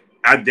 But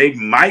they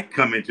might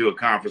come into a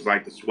conference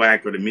like the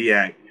SWAC or the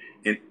MEAC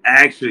and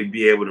actually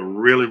be able to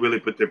really, really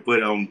put their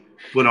foot on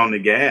the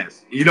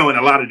gas, in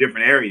a lot of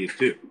different areas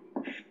too.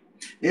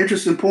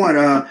 Interesting point,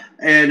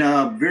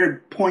 and very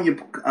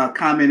poignant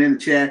comment in the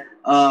chat.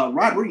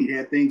 Rod Reed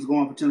had things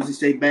going for Tennessee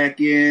State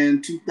back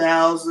in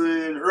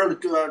 2000, early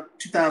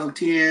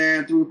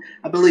 2010 through,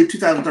 I believe,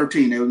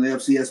 2013. They were in the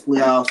FCS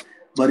playoffs,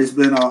 but it's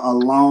been a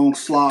long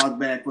slog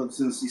back for the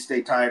Tennessee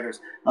State Tigers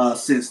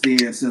since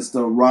then, since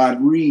the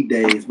Rod Reed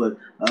days. But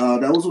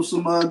those were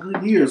some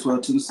good years for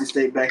Tennessee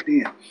State back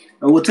then.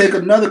 We'll take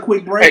another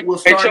quick break. We'll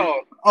start.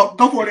 Charles,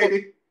 go for it,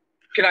 Eddie.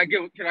 Can I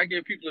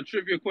give people a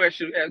trivia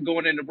question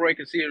going in the break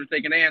and see if they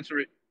can answer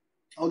it?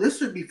 Oh, this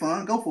should be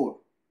fun. Go for it.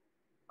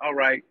 All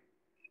right.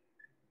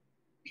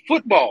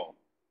 Football.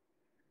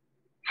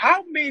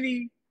 How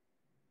many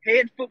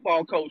head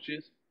football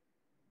coaches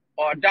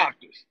are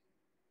doctors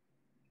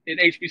in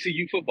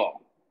HBCU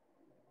football?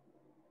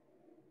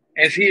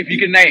 And see if you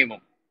can name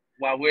them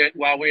while we're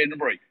in the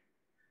break.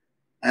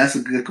 That's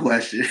a good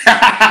question.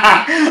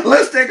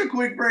 Let's take a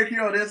quick break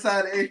here on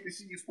Inside the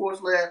HBCU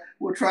Sports Lab.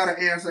 We'll try to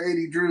answer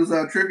A.D. Drew's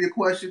trivia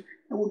question,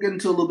 and we'll get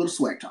into a little bit of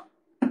SWAC talk.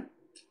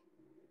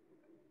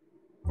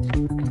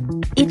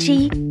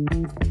 Itchy?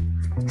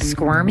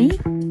 Squirmy?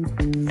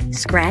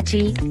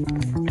 Scratchy?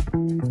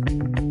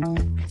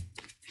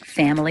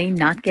 Family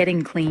not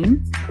getting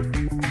clean?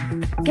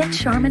 Get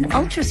Charmin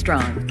Ultra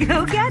Strong.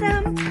 Go get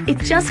 'em! It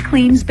just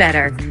cleans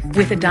better.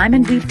 With a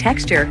diamond weave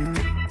texture,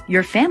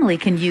 your family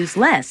can use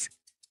less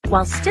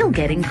while still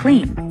getting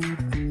clean.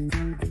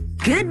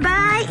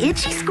 Goodbye,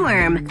 itchy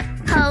squirm.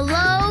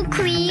 Hello,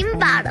 cream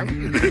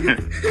bottom.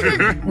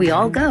 We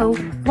all go.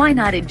 Why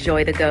not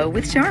enjoy the go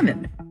with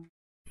Charmin?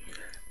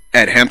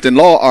 At Hampton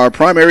Law, our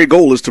primary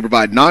goal is to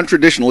provide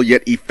non-traditional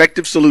yet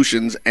effective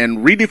solutions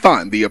and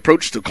redefine the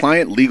approach to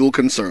client legal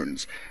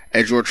concerns.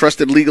 As your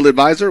trusted legal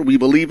advisor, we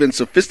believe in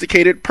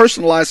sophisticated,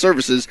 personalized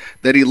services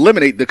that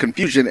eliminate the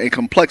confusion and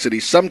complexity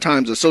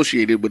sometimes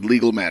associated with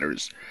legal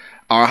matters.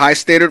 Our high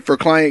standard for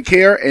client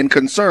care and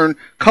concern,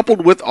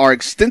 coupled with our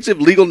extensive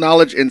legal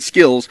knowledge and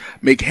skills,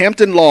 make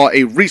Hampton Law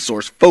a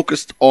resource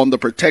focused on the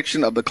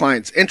protection of the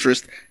client's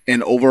interest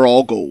and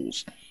overall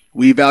goals.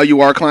 We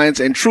value our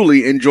clients and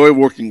truly enjoy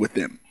working with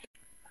them.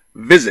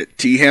 Visit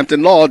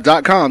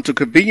thamptonlaw.com to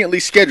conveniently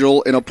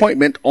schedule an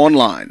appointment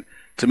online.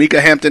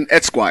 Tamika Hampton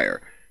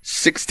Esquire,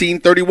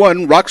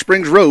 1631 Rock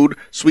Springs Road,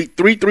 Suite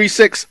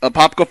 336,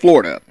 Apopka,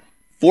 Florida,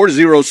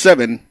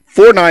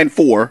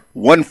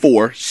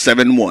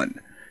 407-494-1471.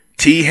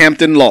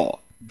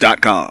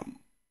 thamptonlaw.com.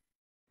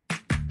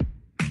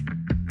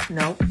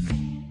 Nope.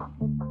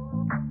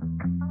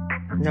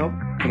 Nope.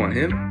 Come on,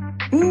 him.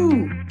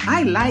 Ooh,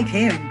 I like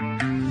him.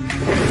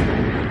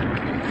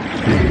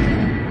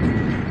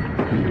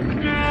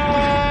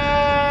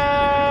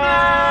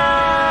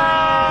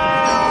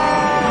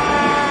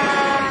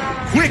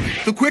 Quick,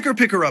 the quicker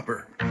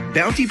picker-upper.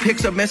 Bounty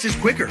picks up message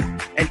quicker,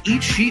 and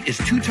each sheet is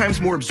 2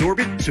 times more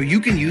absorbent so you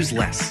can use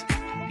less.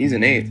 He's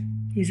an 8.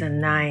 He's a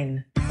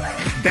 9.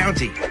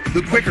 Bounty,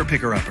 the quicker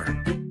picker-upper.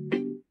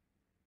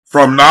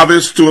 From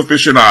novice to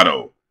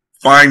aficionado,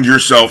 find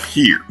yourself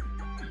here.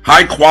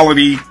 High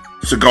quality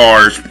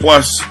cigars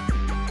plus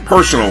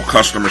personal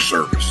customer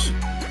service.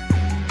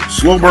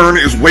 Slow Burn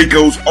is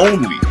Waco's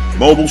only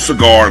mobile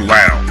cigar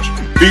lounge,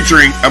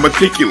 featuring a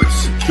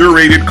meticulous,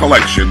 curated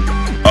collection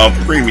of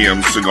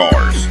premium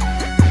cigars.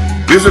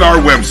 Visit our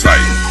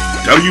website,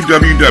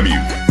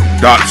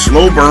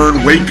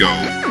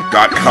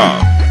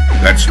 www.slowburnwaco.com.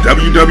 That's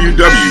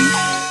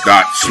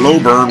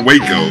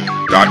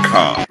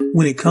www.slowburnwaco.com.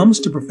 When it comes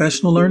to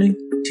professional learning,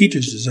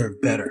 teachers deserve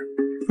better.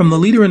 From the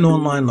leader in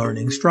online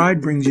learning,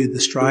 Stride brings you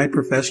the Stride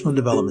Professional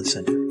Development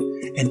Center,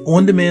 an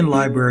on-demand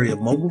library of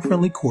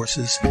mobile-friendly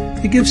courses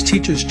that gives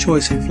teachers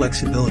choice and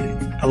flexibility,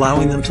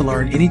 allowing them to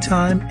learn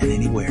anytime and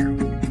anywhere.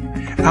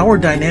 Our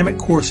dynamic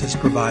courses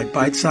provide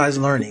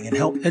bite-sized learning and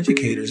help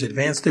educators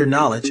advance their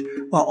knowledge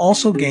while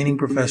also gaining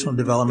professional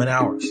development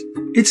hours.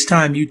 It's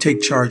time you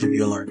take charge of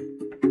your learning.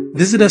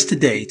 Visit us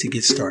today to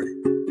get started.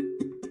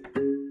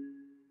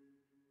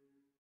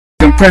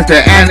 Compress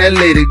the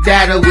analytic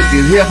data with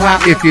your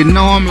hip-hop. If you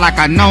know them like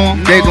I know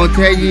them, they gon'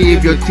 tell you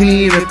if your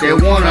team, if they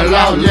want a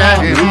law,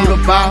 and who the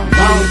ball.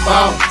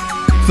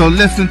 So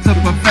listen to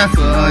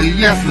Professor,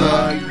 yes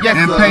sir,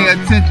 and pay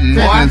attention,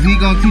 cause he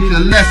gon' teach a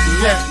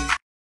lesson.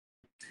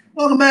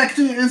 Welcome back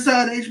to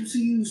Inside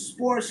HBCU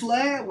Sports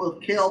Lab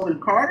with Kelvin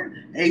Carter,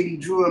 AD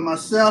Drew, and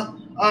myself.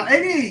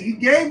 AD, you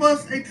gave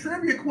us a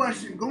trivia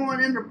question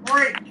going into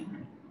break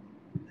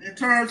in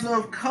terms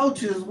of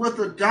coaches with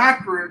a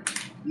doctorate.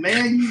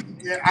 Man,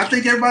 I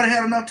think everybody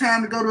had enough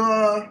time to go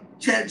to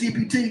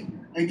ChatGPT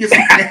and get some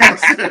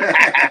answers.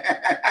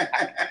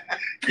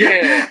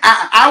 Yeah.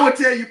 I would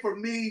tell you, for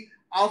me,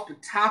 off the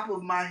top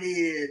of my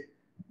head,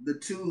 the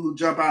two who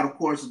jump out, of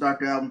course, is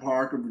Dr. Alvin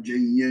Parker,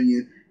 Virginia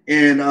Union,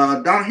 and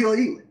Donald Hill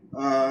Ely.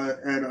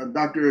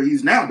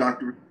 He's now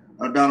Dr.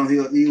 Donald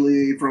Hill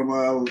Ely from,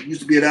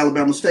 used to be at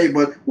Alabama State.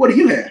 But what do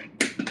you have?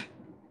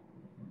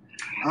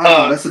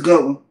 That's a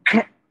good one.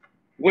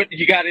 What,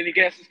 you got any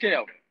guesses,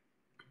 Kelvin?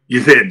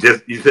 You said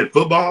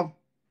football?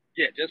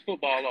 Yeah, just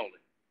football only.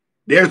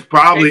 There's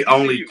probably HBCU.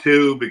 only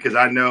two, because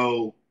I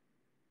know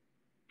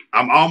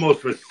I'm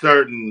almost for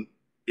certain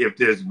if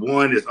there's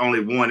one, there's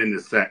only one in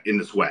the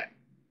SWAC.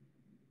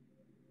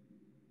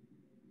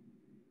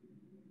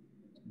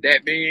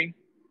 That being?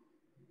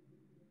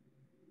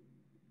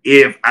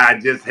 If I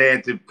just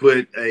had to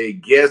put a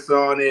guess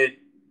on it,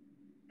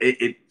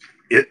 it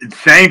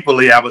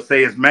shamefully I would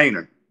say it's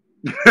Maynard.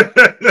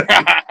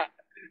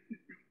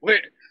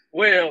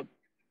 Well,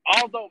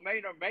 although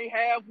Maynard may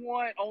have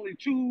one, only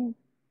 2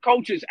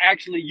 coaches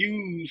actually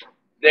use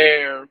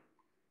their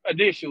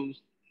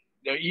initials,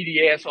 their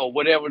EDS or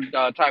whatever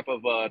type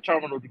of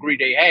terminal degree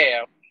they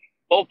have.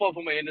 Both of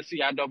them are in the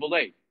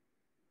CIAA.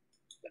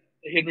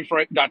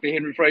 Dr.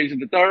 Henry Fraser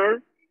III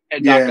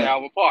and Dr.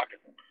 Alvin Parker.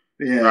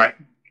 Yeah. Right.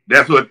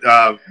 That's what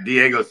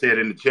Diego said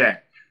in the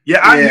chat.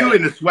 Yeah, I knew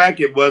in the SWAC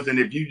it wasn't.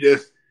 If you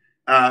just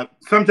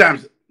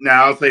sometimes,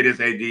 now I'll say this,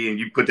 AD, and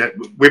you put that,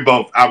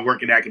 I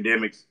work in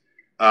academics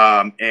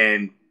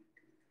and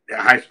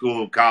high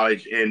school,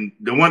 college. And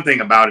the one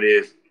thing about it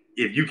is,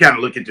 if you kind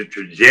of look at the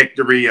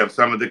trajectory of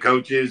some of the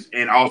coaches,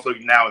 and also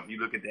now if you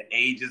look at the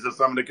ages of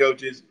some of the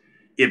coaches,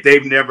 if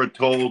they've never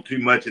told too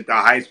much at the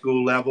high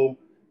school level,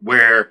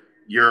 where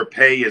your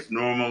pay is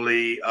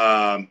normally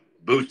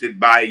boosted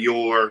by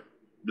your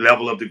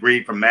level of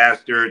degree from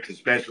master to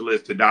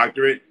specialist to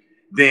doctorate,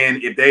 then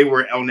if they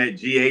were on that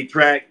GA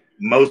track,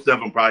 most of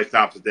them probably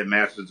stops at that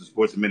master's of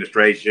sports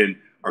administration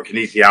or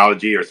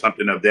kinesiology or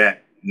something of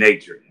that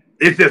nature.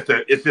 It's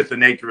just the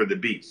nature of the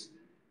beast.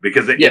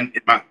 Because in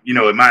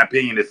my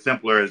opinion, it's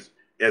simpler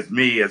as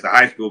me as a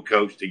high school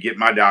coach to get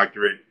my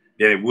doctorate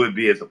than it would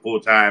be as a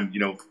full-time,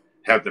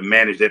 have to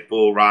manage that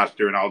full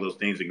roster and all those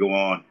things that go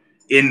on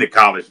in the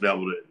college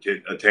level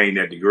to attain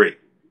that degree.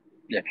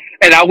 Yeah.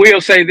 And I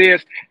will say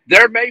this,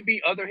 there may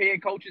be other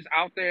head coaches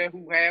out there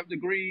who have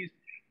degrees,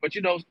 but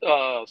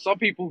some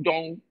people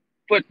don't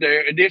put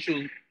their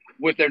initials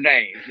with their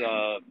names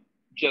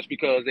just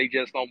because they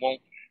just don't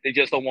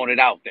want it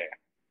out there.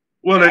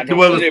 Well, there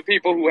are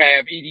people who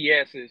have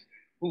EDSs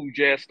who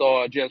just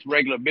are just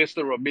regular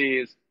Mr. or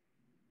Ms.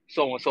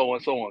 So and so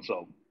and so and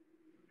so.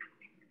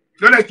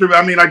 No, that's true.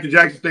 I mean, like the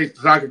Jackson State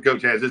soccer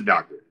coach has his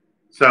doctorate.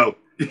 So,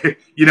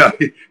 you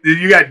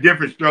got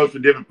different strokes for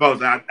different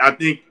folks. I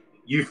think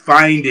you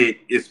find it,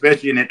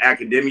 especially in an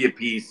academia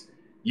piece,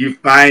 you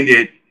find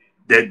it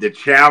that the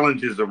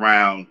challenges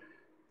around,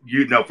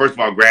 first of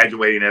all,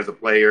 graduating as a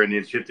player and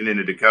then shifting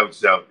into the coach.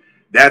 So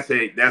that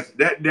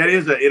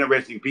is an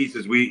interesting piece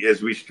as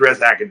we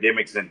stress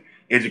academics and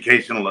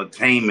educational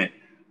attainment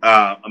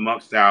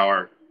amongst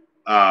our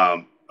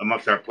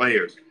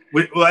players.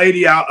 Well,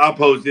 AD, I'll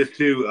pose this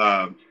too,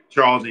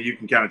 Charles, and you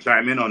can kind of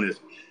chime in on this.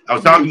 I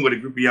was talking with a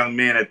group of young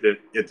men at the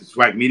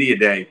SWAC Media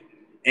Day,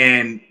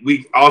 and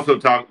we always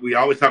talk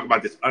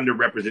about this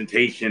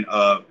underrepresentation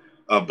of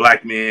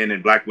Black men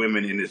and Black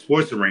women in the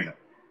sports arena.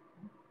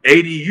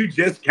 AD, you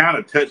just kind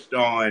of touched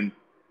on,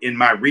 in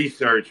my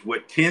research,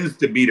 what tends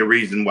to be the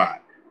reason why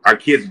our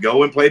kids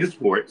go and play the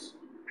sports,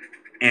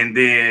 and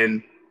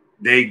then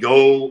they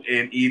go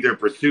and either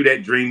pursue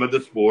that dream of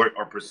the sport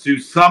or pursue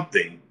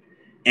something.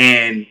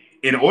 And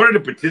in order to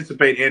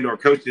participate and or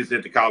coach this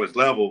at the college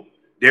level,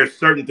 there's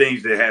certain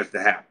things that has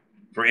to happen.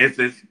 For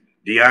instance,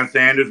 Deion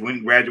Sanders went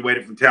and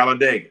graduated from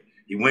Talladega.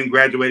 He went and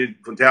graduated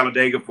from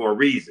Talladega for a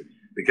reason,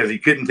 because he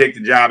couldn't take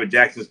the job at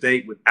Jackson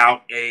State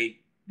without a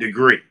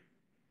degree.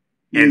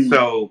 And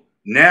so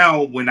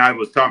now when I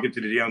was talking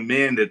to the young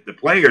men, the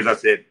players,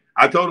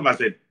 I told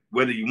them,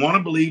 whether you want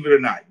to believe it or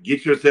not,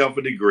 get yourself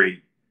a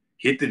degree,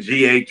 hit the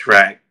GA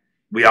track.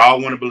 We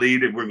all want to believe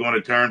that we're going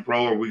to turn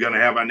pro or we're going to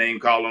have our name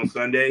called on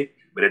Sunday.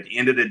 But at the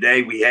end of the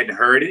day, we hadn't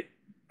heard it.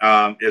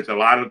 There's a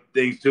lot of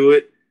things to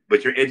it,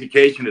 but your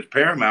education is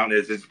paramount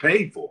as it's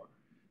paid for.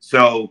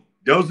 So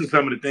those are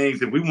some of the things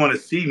that we want to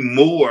see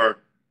more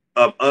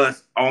of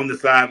us on the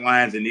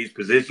sidelines in these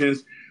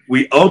positions.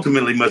 We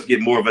ultimately must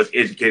get more of us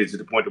educated to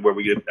the point where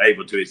we get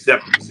able to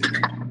accept the position.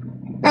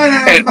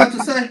 And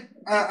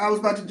I was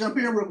about to jump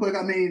in real quick.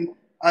 I mean,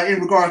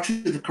 in regard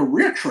to the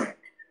career track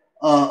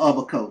of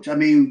a coach, I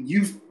mean,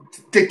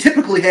 they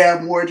typically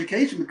have more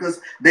education because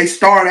they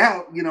start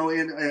out,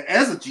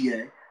 as a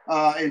GA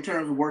in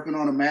terms of working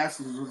on a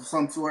master's of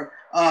some sort.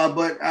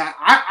 But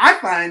I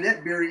find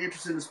that very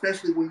interesting,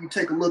 especially when you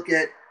take a look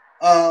at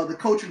the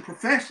coaching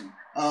profession.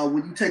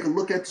 When you take a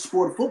look at the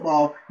sport of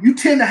football, you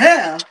tend to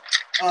have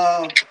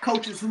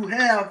coaches who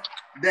have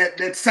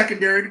that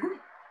secondary degree.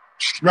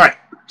 Right.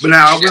 But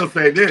now I will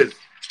say this.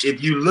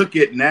 If you look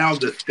at now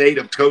the state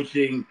of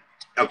coaching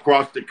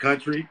across the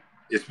country,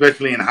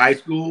 especially in high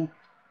school,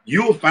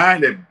 you'll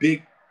find a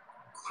big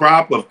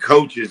crop of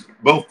coaches,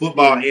 both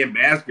football and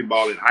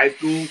basketball in high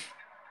school,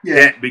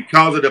 that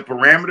because of the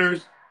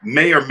parameters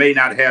may or may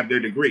not have their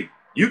degree.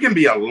 You can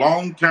be a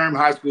long-term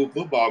high school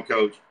football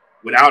coach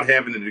without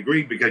having a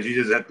degree because you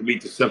just have to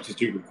meet the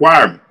substitute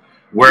requirement.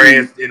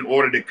 Whereas in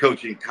order to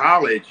coach in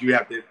college, you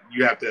have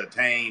to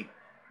attain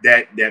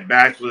that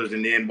bachelor's,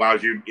 and then while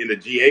you're in the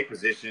GA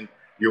position,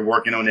 you're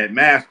working on that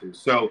master's.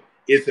 So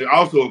it's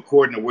also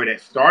according to where that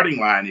starting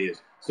line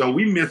is. So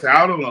we miss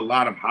out on a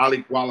lot of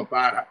highly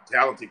qualified,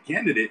 talented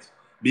candidates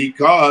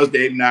because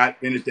they've not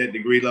finished that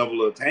degree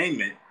level of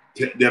attainment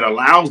that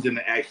allows them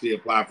to actually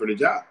apply for the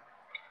job.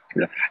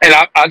 Yeah. And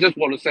I just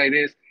want to say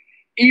this,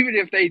 even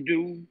if they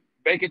do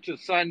make it to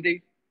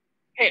Sunday,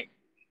 heck,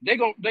 they're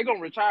gonna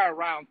retire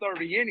around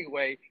 30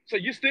 anyway. So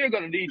you're still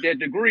gonna need that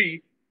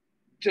degree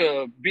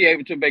to be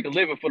able to make a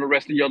living for the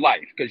rest of your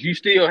life, because you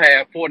still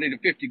have 40 to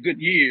 50 good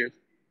years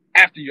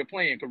after your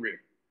playing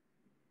career.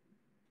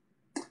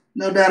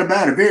 No doubt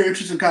about it. Very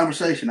interesting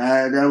conversation.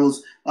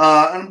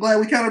 I'm glad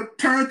we kind of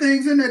turned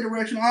things in that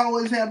direction. I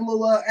always have a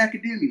little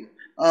academia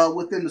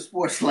within the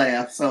sports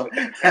lab. So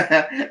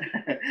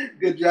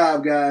good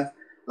job, guys.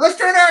 Let's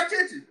turn our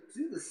attention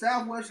to the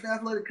Southwestern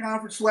Athletic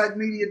Conference SWAC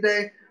Media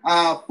Day.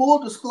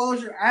 Full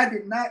disclosure, I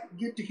did not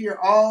get to hear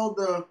all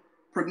the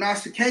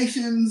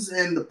prognostications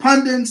and the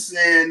pundits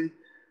and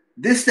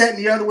this, that, and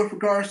the other with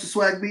regards to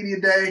SWAC Media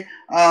Day.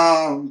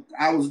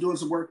 I was doing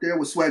some work there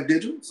with SWAC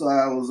Digital, so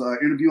I was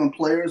interviewing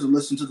players and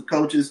listening to the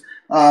coaches.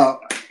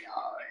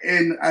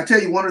 And I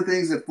tell you, one of the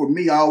things that for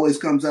me always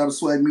comes out of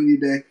SWAC Media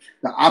Day,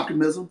 the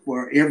optimism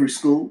for every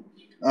school.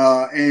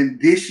 And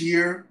this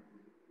year,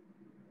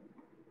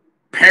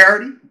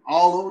 parity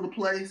all over the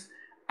place.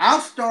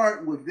 I'll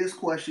start with this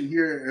question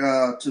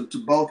here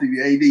to both of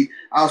you. AD,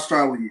 I'll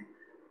start with you.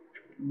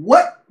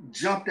 What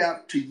jumped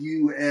out to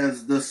you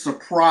as the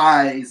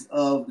surprise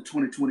of the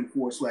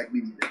 2024 SWAC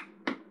Media Day?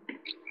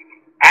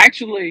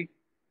 Actually,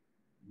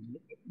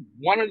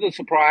 one of the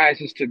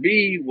surprises to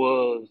me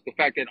was the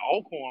fact that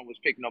Alcorn was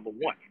picked number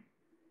 1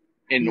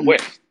 in the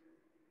West.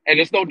 And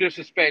it's no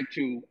disrespect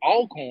to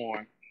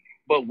Alcorn,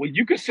 but when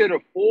you consider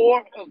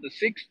 4 of the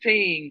 6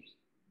 teams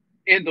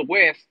in the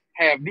West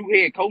have new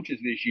head coaches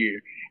this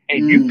year,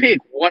 and you pick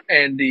one,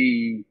 and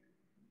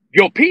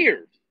your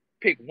peers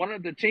pick one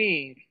of the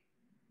teams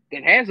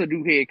that has a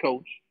new head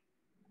coach,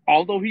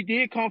 although he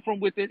did come from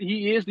within,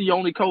 he is the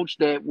only coach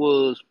that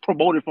was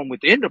promoted from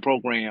within the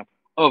program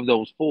of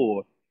those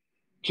 4.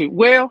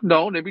 Well,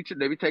 no, let me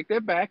take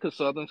that back, because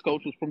Southern's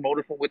coach was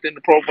promoted from within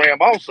the program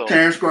also.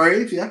 Terrence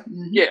Graves, yeah.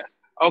 Yeah,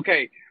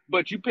 okay.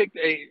 But you picked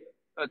a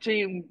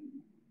team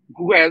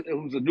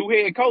who's a new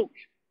head coach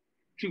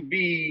to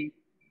be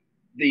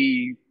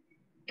the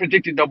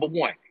predicted number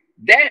 1.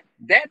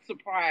 That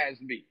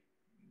surprised me.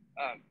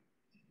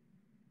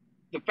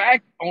 The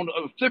fact on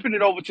flipping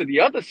it over to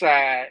the other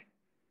side,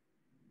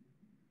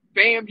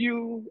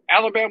 FAMU,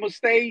 Alabama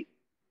State,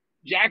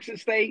 Jackson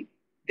State,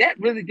 that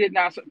really did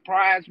not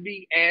surprise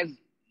me as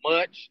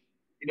much.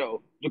 You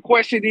know, the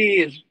question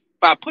is,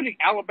 by putting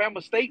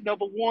Alabama State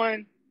number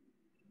 1,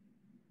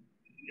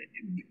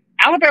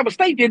 Alabama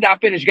State did not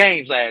finish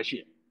games last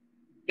year.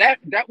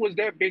 That was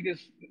their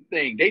biggest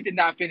thing. They did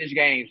not finish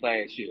games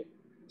last year.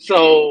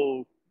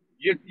 So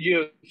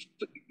you're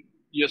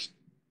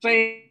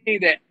saying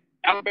that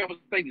Alabama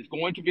State is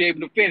going to be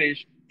able to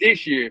finish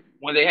this year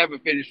when they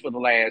haven't finished for the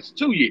last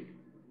 2 years.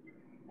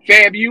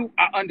 FAMU,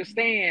 I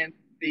understand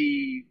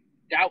the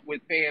doubt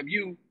with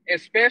FAMU,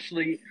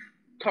 especially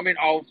coming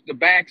off the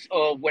backs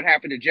of what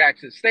happened to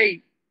Jackson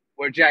State,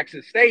 where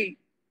Jackson State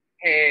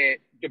had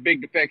the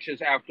big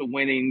defections after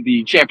winning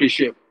the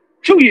championship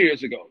 2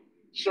 years ago.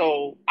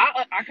 So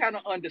I kind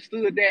of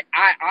understood that.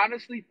 I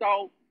honestly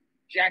thought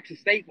Jackson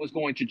State was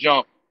going to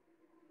jump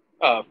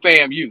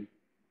FAMU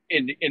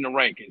in the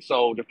rankings.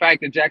 So the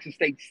fact that Jackson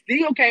State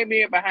still came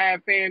in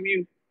behind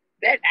FAMU,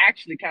 that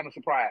actually kind of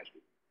surprised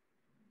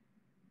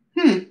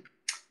me.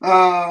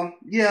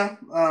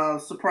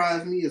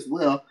 Surprised me as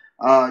well.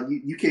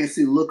 You can't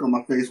see the look on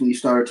my face when you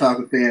started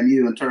talking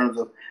FAMU in terms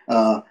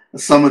of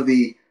some of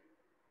the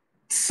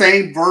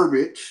same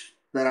verbiage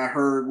that I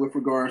heard with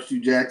regards to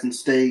Jackson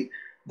State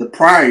the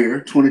prior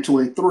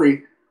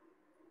 2023.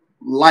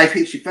 Life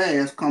hits you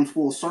fast, comes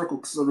full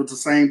circle, so it's the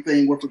same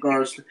thing with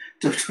regards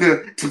to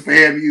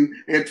FAMU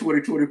in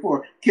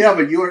 2024.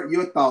 Kelvin,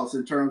 your thoughts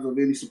in terms of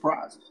any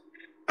surprises?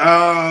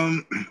 I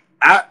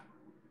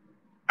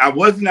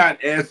was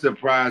not as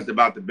surprised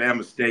about the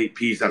Bama State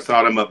piece. I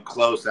saw them up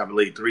close, I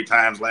believe, 3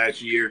 times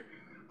last year.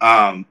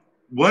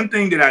 One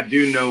thing that I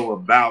do know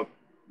about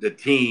the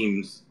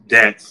teams,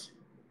 it's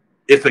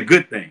a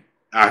good thing.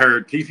 I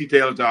heard T.C.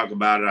 Taylor talk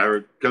about it. I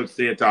heard Coach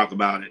Sid talk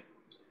about it.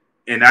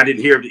 And I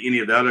didn't hear any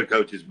of the other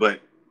coaches.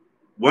 But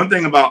one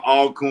thing about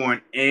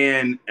Alcorn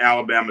and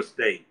Alabama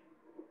State,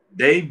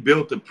 they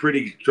built a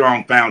pretty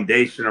strong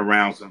foundation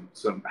around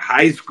some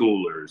high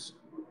schoolers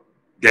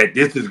that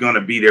this is going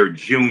to be their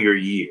junior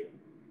year.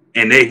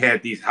 And they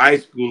had these high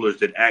schoolers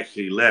that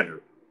actually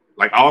letter.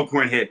 Like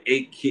Alcorn had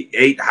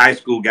 8 high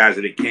school guys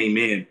that came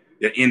in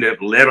that ended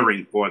up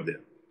lettering for them.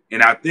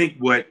 And I think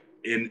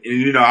and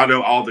you know, I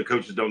know all the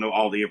coaches don't know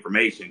all the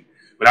information,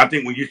 but I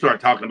think when you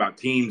start talking about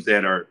teams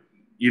that are,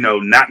 you know,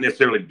 not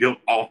necessarily built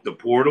off the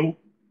portal,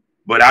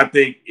 but I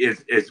think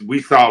as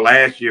we saw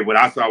last year, what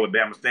I saw with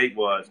Bama State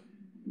was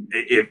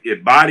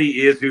if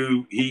Body is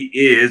who he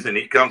is and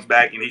he comes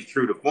back and he's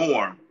true to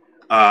form,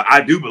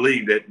 I do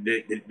believe that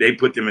they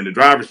put them in the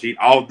driver's seat,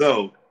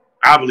 although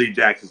I believe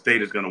Jackson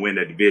State is going to win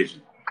that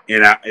division.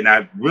 And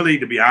I really,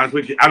 to be honest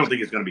with you, I don't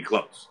think it's going to be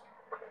close.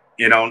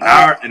 And on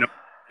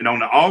on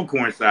the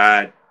Alcorn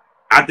side,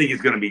 I think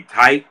it's going to be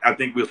tight. I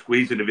think we'll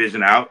squeeze the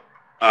division out,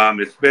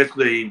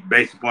 especially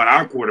based upon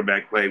our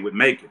quarterback play with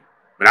Macon.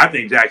 But I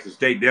think Jackson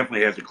State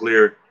definitely has a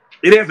clear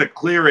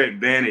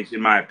advantage, in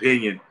my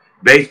opinion,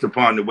 based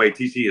upon the way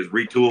TC has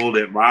retooled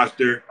that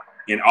roster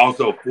and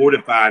also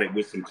fortified it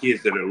with some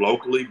kids that are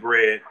locally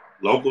bred,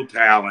 local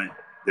talent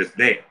that's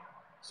there.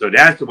 So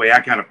that's the way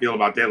I kind of feel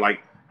about that.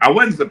 Like, I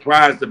wasn't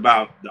surprised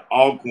about the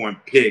Alcorn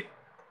pick,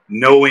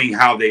 knowing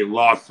how they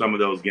lost some of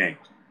those games.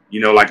 You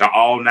know, like an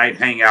all-night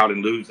hangout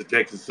and lose to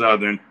Texas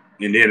Southern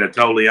and then a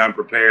totally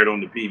unprepared on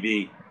the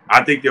PV.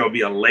 I think there will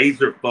be a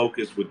laser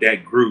focus with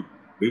that group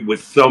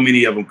with so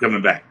many of them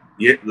coming back.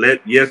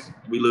 Yes,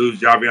 we lose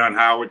Javion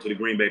Howard to the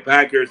Green Bay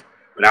Packers,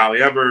 but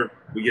however,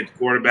 we get the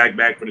quarterback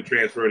back for the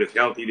transfer that's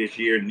healthy this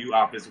year, new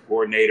offensive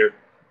coordinator,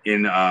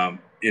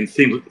 and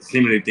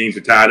seemingly things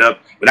are tied up.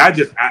 But I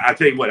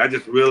tell you what, I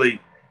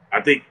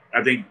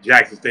think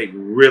Jackson State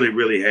really,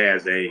 really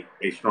has a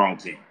strong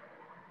team.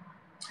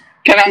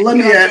 Can I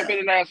jump in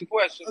and ask a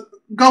question?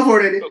 Go for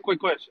it, Eddie. A quick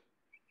question.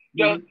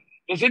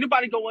 Does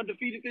anybody go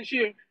undefeated this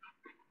year?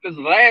 Because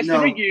the last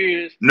 3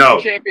 years, the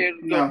champion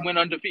went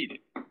undefeated.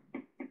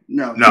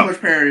 No, too much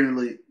parity in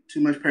the league.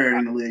 Too much parity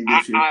in the league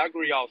this year. I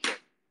agree also.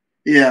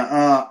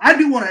 Yeah, I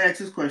do want to ask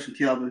this question,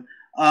 Kelvin.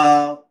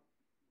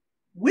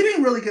 We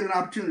didn't really get an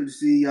opportunity to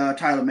see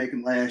Tyler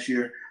Macon last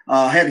year.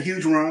 Had a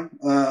huge run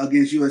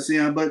against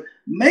USM, but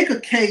make a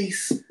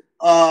case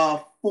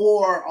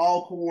for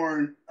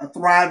Alcorn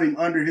thriving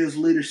under his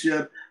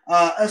leadership,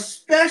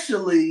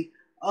 especially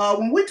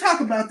when we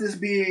talk about this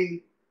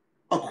being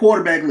a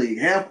quarterback league.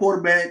 Half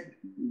quarterback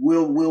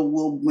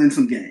will win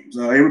some games.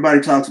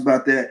 Everybody talks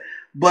about that,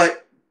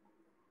 but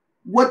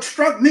what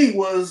struck me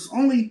was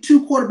only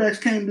 2 quarterbacks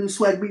came to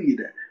SWAC Media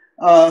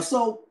Day.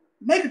 So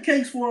make a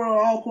case for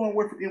Alcorn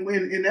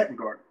in that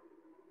regard.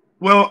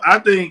 Well, I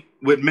think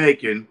with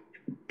Macon,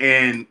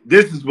 and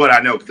this is what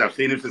I know because I've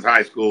seen him since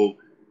high school,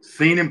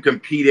 seen him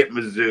compete at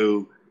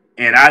Mizzou,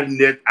 and I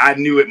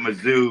knew at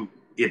Mizzou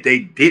if they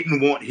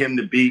didn't want him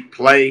to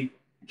play,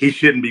 he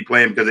shouldn't be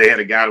playing because they had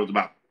a guy that was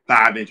about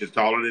 5 inches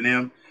taller than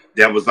him.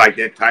 That was like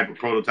that type of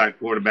prototype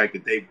quarterback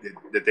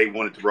that they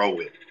wanted to roll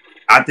with.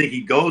 I think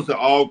he goes to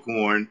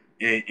Alcorn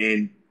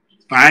and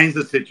finds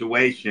a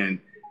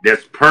situation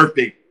that's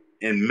perfect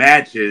and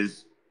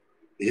matches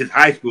his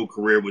high school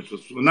career, which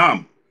was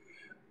phenomenal.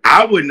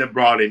 I wouldn't have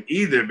brought him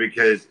either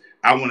because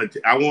I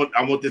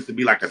want this to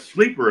be like a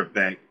sleeper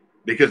effect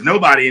because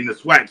nobody in the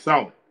SWAC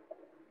saw it.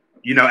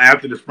 You know,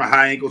 after the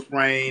high ankle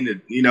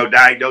sprain,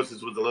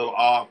 diagnosis was a little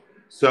off.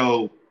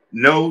 So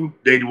no,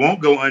 they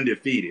won't go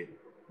undefeated.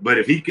 But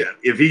if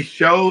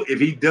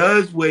he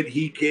does what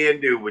he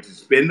can do, which is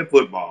spin the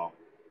football,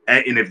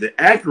 and if the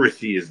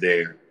accuracy is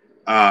there,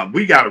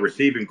 we got a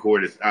receiving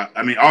core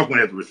Alcorn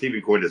has a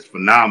receiving core that's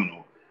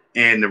phenomenal.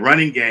 And the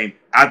running game,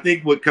 I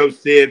think what Coach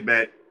said,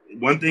 but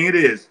one thing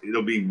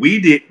it'll be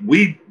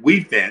we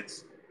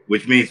fence,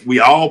 which means we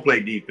all play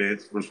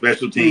defense from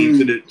special teams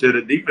to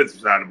the defensive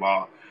side of the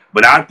ball.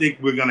 But I think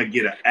we're going to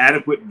get an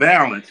adequate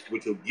balance,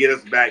 which will get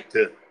us back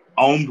to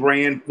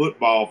on-brand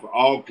football for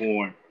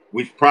Alcorn,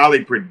 which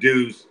probably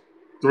produce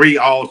 3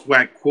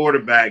 all-SWAC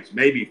quarterbacks,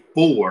 maybe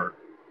 4,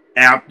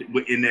 after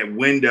in that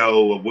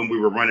window of when we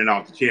were running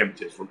off the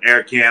championships, from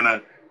Eric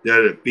Hanna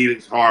to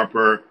Felix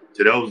Harper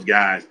to those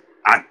guys.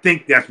 I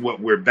think that's what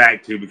we're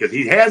back to because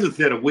he has a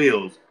set of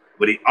wheels,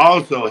 but he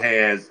also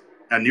has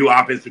a new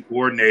offensive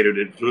coordinator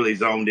that's really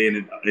zoned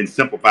in and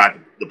simplified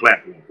the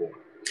platform for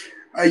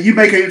him. You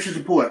make an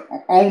interesting point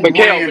on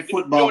brand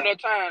football. During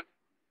that time,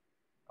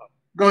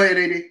 go ahead,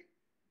 AD.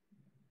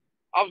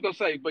 I was gonna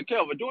say, but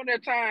Kelvin, during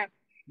that time,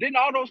 didn't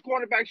all those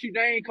quarterbacks you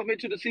named come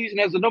into the season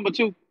as a number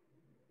 2?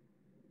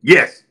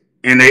 Yes,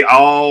 and they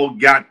all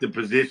got the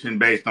position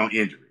based on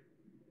injury.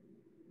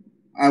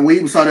 We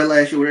even saw that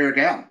last year with Eric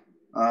Allen.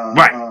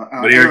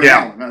 But Eric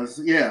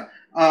Allen.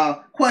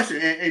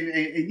 Question,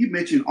 and you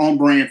mentioned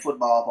on-brand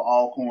football for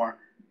Alcorn.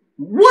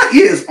 What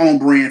is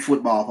on-brand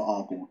football for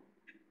Alcorn?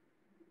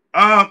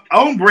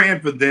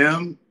 On-brand for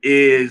them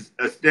is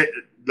a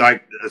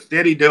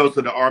steady dose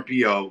of the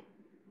RPO,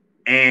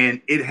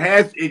 and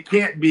it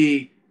can't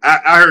be.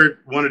 I heard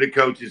one of the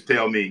coaches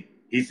tell me,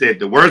 he said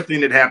the worst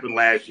thing that happened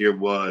last year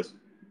was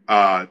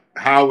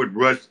Howard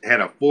Rush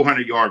had a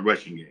 400-yard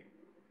rushing game.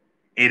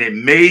 And it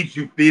made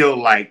you feel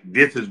like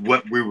this is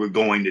what we were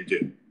going to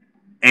do.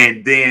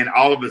 And then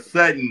all of a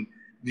sudden,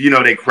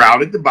 they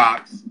crowded the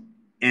box.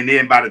 And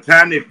then by the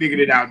time they figured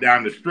it out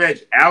down the stretch,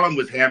 Allen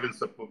was having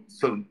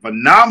some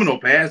phenomenal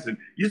passing.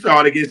 You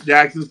saw it against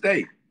Jackson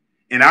State.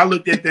 And I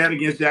looked at that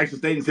against Jackson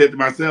State and said to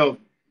myself,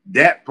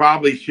 that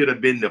probably should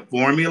have been the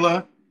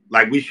formula.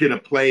 Like we should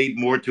have played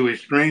more to his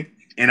strength.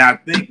 And I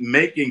think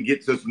Macon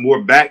gets us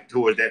more back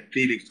towards that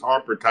Felix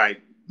Harper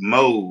type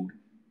mode,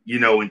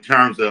 in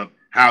terms of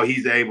how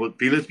he's able.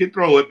 Felix can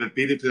throw it, but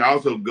Felix can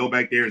also go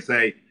back there and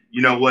say,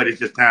 you know what, it's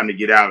just time to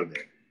get out of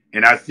there.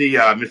 And I see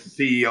Mr.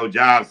 CEO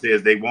Job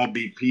says they won't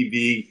be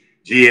PV,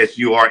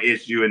 GSU, or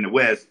SU in the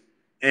West.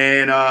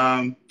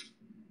 And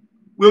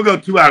we'll go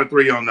 2 out of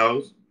 3 on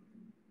those.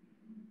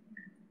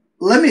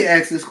 Let me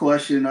ask this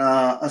question,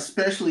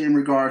 especially in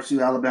regards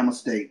to Alabama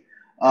State.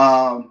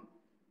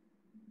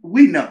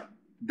 We know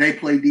they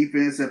play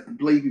defense. I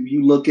believe if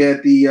you look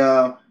at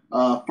the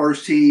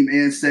first team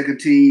and second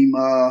team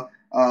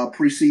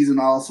preseason,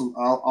 also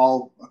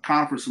all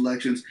conference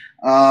selections,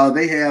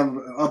 they have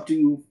up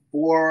to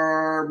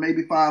 4,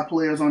 maybe 5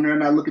 players on there. I'm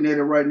not looking at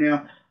it right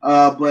now,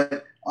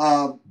 but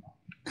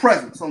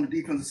presence on the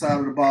defensive side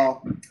of the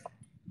ball.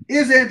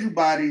 Is Andrew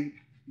Body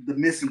the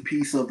missing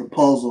piece of the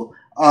puzzle?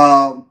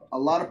 A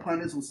lot of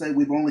pundits will say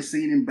we've only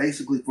seen him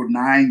basically for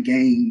 9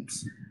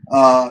 games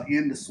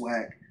in the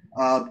SWAC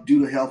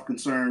due to health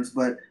concerns.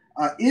 But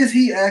is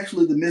he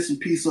actually the missing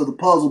piece of the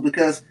puzzle?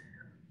 Because,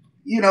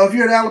 if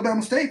you're an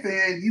Alabama State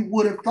fan, you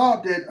would have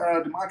thought that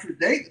Demontre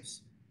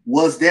Davis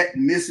was that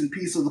missing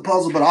piece of the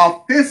puzzle. But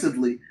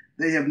offensively,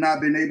 they have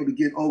not been able to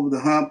get over the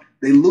hump.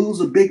 They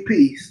lose a big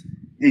piece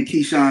in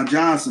Keyshawn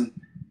Johnson.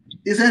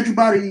 Is Andrew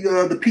Body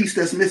the piece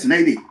that's missing?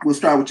 AD, we'll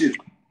start with you.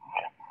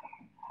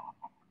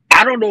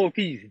 I don't know if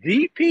he's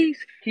the piece.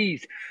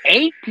 He's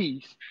a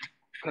piece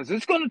because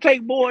it's going to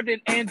take more than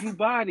Andrew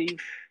Body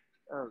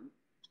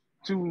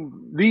to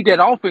lead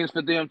that offense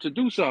for them to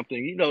do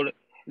something.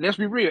 let's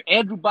be real.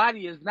 Andrew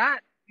Body is not,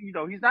 he's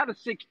not a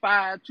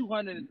 6'5",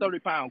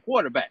 230-pound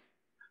quarterback.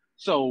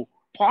 So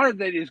part of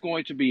that is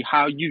going to be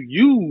how you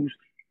use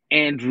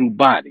Andrew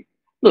Body.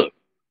 Look,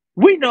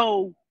 we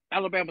know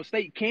Alabama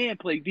State can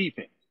play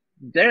defense.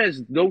 There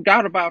is no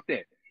doubt about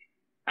that.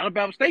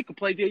 Alabama State could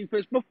play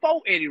defense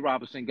before Eddie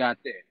Robinson got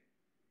there.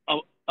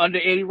 Under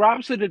Eddie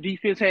Robinson, the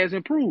defense has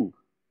improved.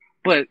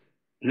 But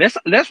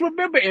let's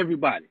remember,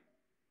 everybody,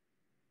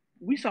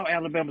 we saw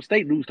Alabama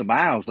State lose to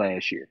Miles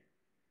last year.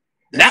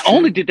 Not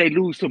only did they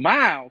lose to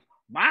Miles,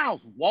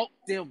 Miles walked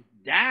them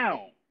down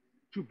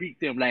to beat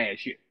them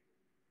last year.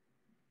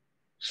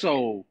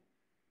 So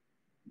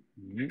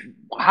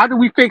how do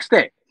we fix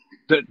that?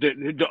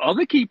 The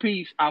other key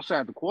piece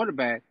outside the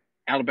quarterback,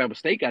 Alabama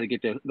State got to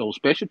get those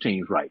special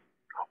teams right.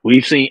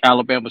 We've seen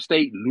Alabama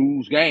State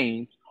lose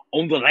games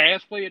on the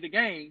last play of the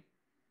game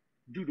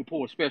due to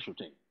poor special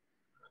teams.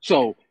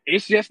 So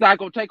it's just not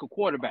going to take a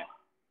quarterback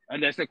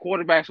unless that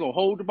quarterback's going to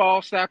hold the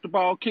ball, snap the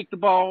ball, kick the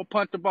ball,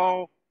 punt the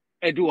ball,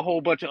 and do a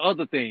whole bunch of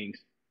other things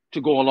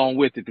to go along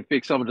with it to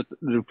fix some of the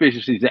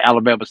deficiencies that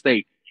Alabama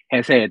State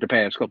has had the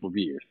past couple of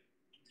years.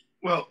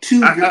 Well,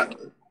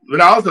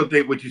 but I also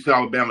think what you saw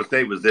Alabama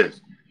State was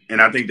this,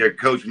 and I think their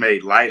coach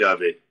made light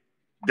of it.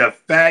 The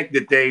fact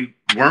that they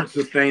weren't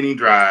sustaining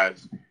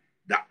drives,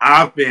 the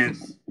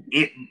offense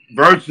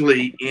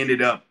virtually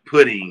ended up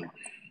putting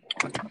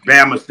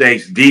Bama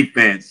State's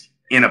defense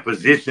in a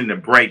position to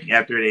break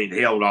after they'd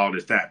held all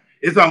this time.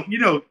 It's on, you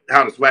know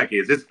how the SWAC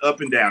is. It's up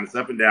and down. It's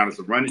up and down. It's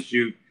a run and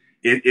shoot.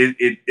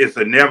 It's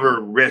a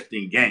never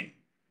resting game.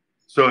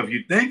 So if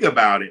you think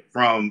about it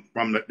from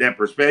that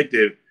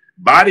perspective,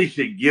 Body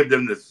should give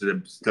them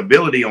the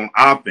stability on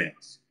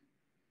offense.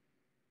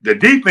 The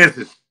defense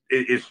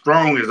is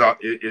strong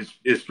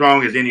as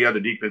strong as any other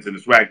defense in the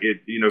SWAC.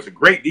 It's a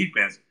great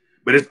defense,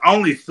 but it's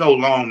only so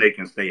long they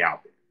can stay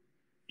out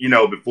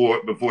there,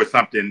 before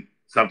something's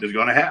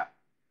going to happen.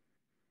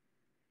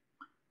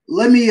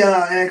 Let me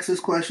ask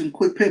this question.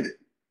 Quick pivot.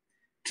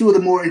 Two of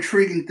the more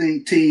intriguing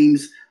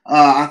teams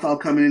I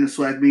thought coming into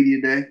SWAC Media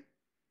Day: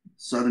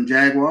 Southern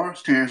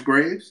Jaguars, Terrence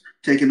Graves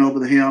taking over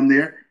the helm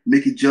there.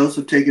 Mickey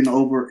Joseph taking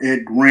over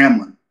at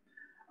Grambling.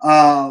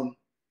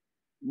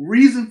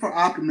 Reason for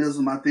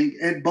optimism, I think,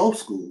 at both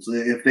schools.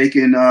 If they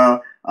can,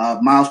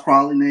 Miles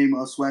Crawley named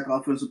a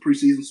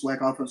preseason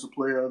SWAC Offensive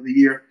Player of the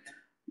Year.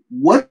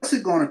 What's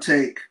it going to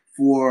take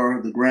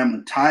for the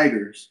Grambling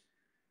Tigers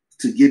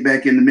to get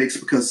back in the mix?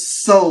 Because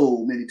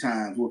so many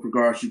times with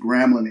regards to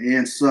Grambling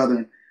and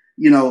Southern,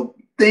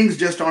 things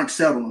just aren't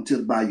settled until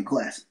the Bayou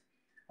Classic.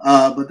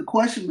 But the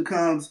question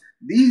becomes,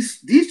 these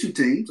two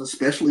teams,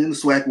 especially in the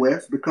SWAC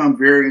West, become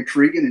very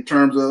intriguing in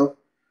terms of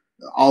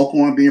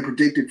Alcorn being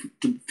predicted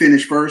to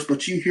finish first.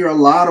 But you hear a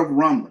lot of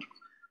rumbling,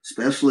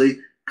 especially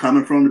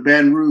coming from the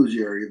Baton Rouge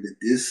area, that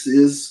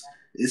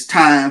it's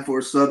time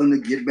for Southern to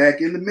get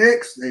back in the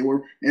mix. They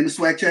were in the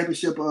SWAC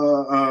championship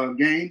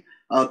game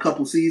a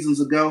couple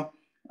seasons ago,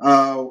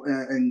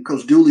 in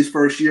Coach Dooley's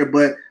first year,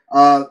 but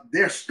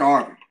they're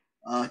starving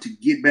to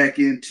get back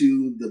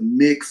into the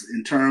mix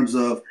in terms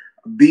of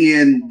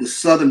being the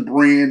Southern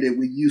brand that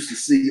we used to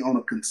see on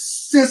a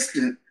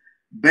consistent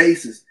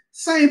basis.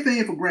 Same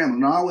thing for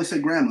Grambling. I always say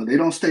Grambling, they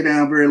don't stay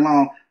down very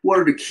long. What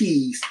are the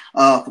keys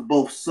for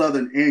both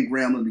Southern and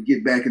Grambling to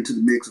get back into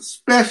the mix,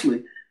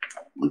 especially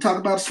when we talk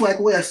about SWAC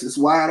West? It's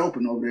wide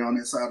open over there on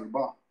that side of the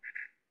ball.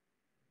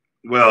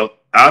 Well,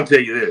 I'll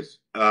tell you this.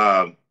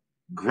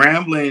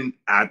 Grambling,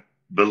 I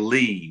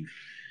believe,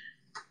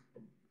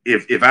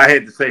 if I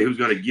had to say who's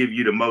going to give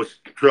you the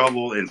most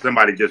trouble, and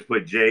somebody just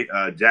put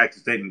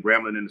Jackson State and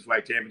Grambling in the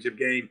SWAC championship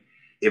game,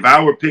 if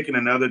I were picking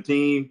another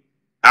team,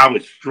 I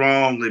would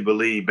strongly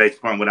believe, based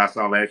upon what I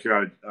saw last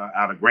year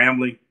out of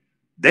Grambling,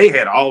 they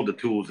had all the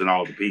tools and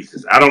all the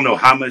pieces. I don't know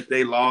how much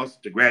they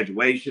lost to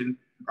graduation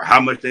or how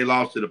much they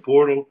lost to the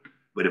portal,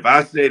 but if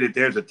I say that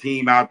there's a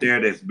team out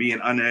there that's being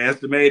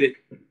underestimated,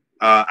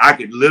 I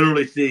could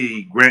literally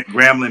see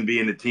Grambling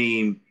being the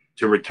team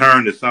to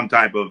return to some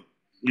type of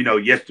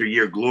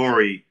yesteryear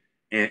glory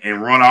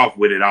and run off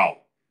with it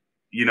all,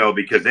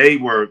 because they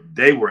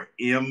were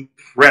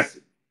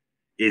impressive.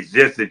 It's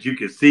just that you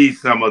could see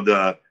some of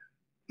the,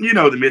 the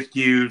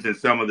miscues and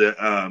some of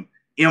the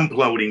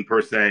imploding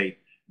per se.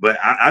 But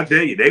I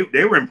tell you,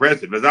 they were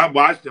impressive. As I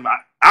watched them,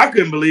 I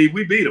couldn't believe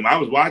we beat them. I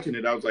was watching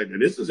it. I was like,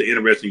 this is an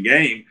interesting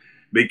game,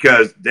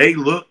 because they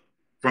looked,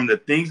 from the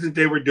things that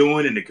they were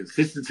doing and the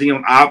consistency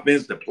on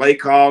offense, the play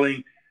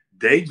calling,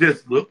 they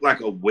just look like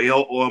a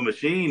well-oiled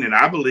machine. And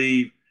I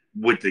believe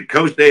with the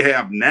coach they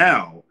have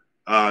now,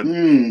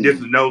 this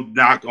is no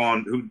knock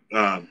on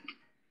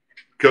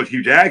Coach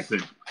Hugh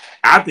Jackson.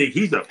 I think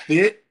he's a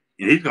fit,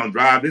 and he's going to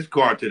drive this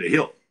car to the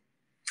hill.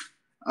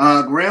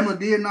 Grambling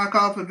did knock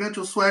off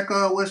eventual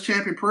SWAC West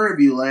champion Prairie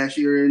View last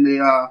year in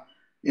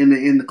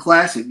the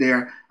classic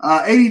there.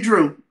 AD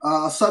Drew,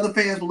 Southern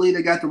fans believe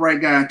they got the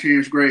right guy in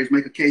Terrence Graves.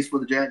 Make a case for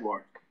the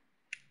Jaguars.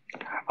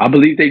 I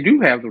believe they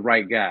do have the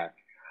right guy.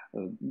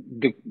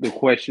 The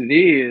question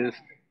is,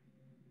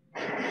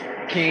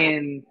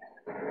 can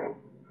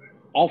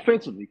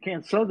offensively,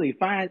 can Southern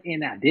find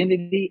an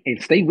identity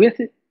and stay with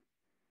it?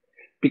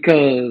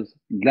 Because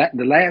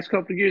the last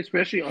couple of years,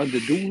 especially under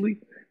Dooley,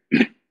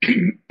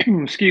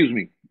 excuse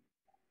me,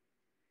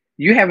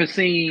 you haven't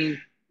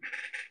seen.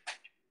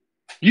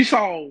 You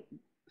saw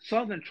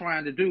Southern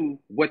trying to do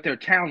what their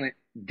talent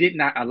did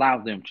not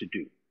allow them to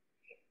do.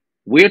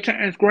 Will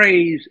Terrence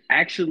Graves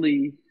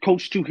actually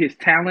coach to his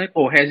talent,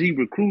 or has he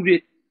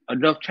recruited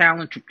enough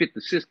talent to fit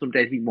the system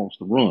that he wants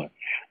to run?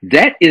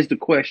 That is the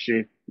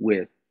question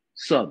with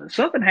Southern.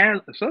 Southern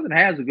has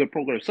a good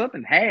program.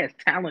 Southern has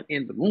talent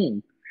in the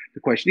room. The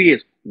question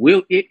is,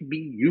 will it be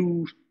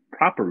used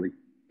properly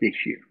this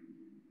year?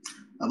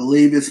 I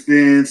believe it's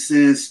been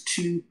since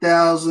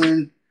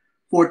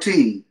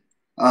 2014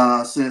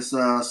 since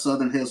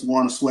Southern has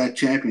won a SWAC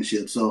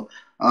championship. So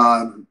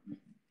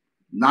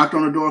knocked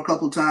on the door a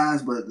couple of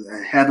times, but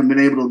I haven't been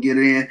able to get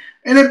it in.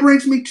 And it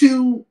brings me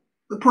to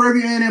the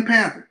Prairie View A&M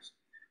Panthers.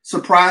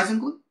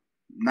 Surprisingly,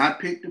 not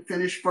picked to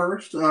finish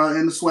first in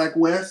the SWAC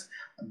West.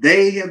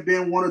 They have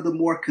been one of the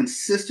more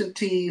consistent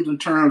teams in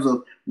terms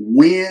of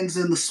wins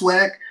in the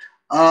SWAC,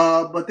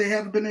 but they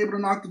haven't been able to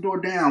knock the door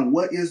down.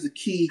 What is the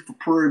key for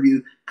Prairie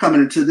View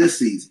coming into this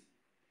season?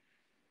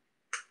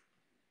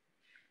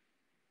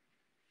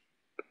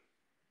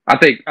 I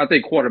think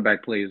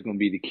quarterback play is going to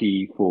be the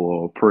key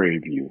for Prairie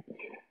View.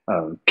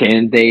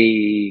 Can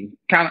they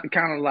kind of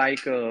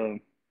like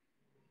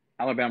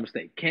Alabama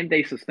State? Can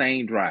they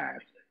sustain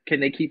drives? Can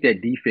they keep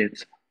that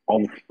defense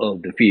off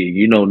of the field?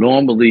 You know,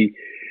 normally,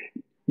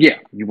 yeah,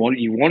 you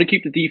want to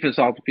keep the defense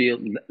off the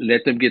field.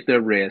 Let them get their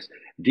rest.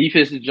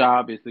 Defense's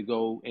job is to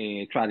go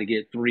and try to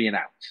get 3 and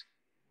outs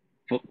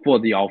for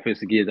the offense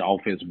to get the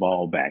offense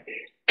ball back.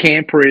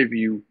 Can Prairie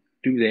View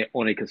do that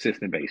on a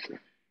consistent basis?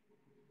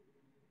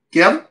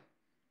 Kelvin?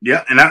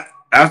 Yeah, and I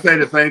say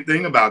the same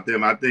thing about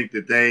them. I think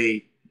that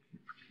they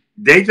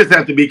just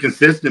have to be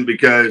consistent,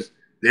 because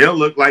they'll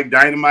look like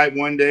dynamite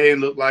one day and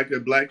look like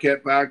a Black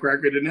Cat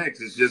firecracker the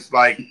next. It's just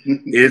like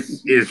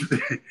it's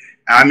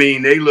I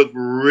mean, they look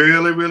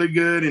really, really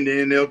good, and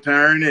then they'll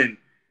turn and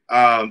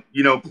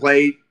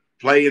play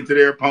into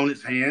their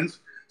opponent's hands.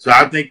 So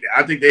I think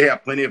they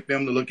have plenty of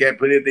film to look at,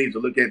 plenty of things to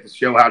look at to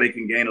show how they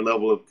can gain a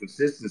level of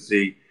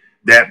consistency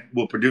that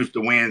will produce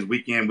the wins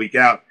week in, week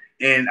out.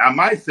 And I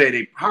might say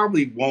they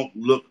probably won't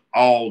look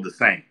all the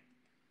same,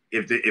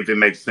 if it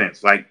makes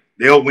sense. Like,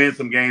 they'll win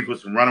some games with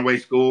some runaway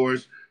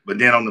scores, but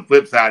then on the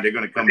flip side, they're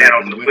going to come back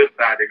and win a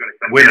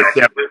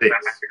 7-6.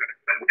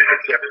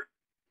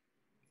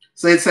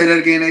 Say that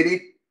again,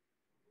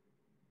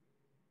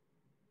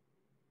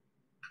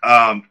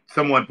 AD.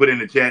 Someone put in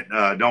the chat,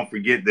 don't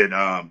forget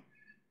that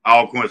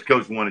Alcorn's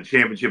coach won a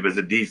championship as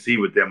a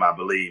DC with them, I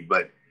believe.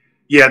 But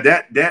yeah,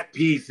 that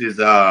piece is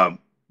they'll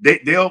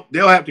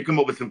have to come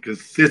up with some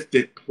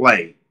consistent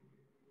play,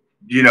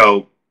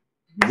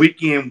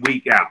 week in,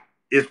 week out.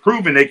 It's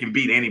proven they can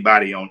beat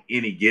anybody on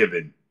any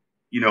given,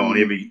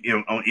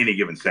 on any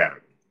given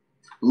Saturday.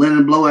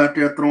 Lennon Blow out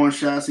there throwing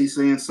shots. He's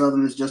saying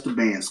Southern is just a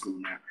band school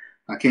now.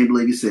 I can't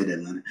believe you said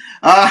that, Lennon.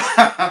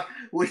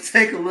 We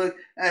take a look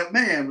at,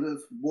 man,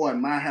 boy,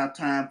 my how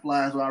time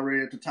flies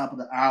already at the top of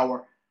the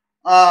hour.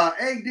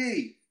 AD,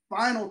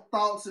 final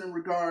thoughts in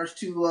regards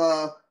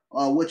to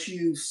what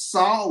you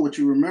saw, what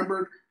you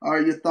remembered,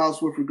 your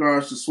thoughts with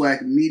regards to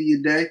SWAC Media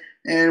Day,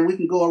 and we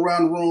can go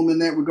around the room in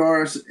that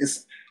regards.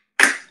 It's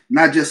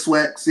not just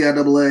SWAC,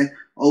 CIAA,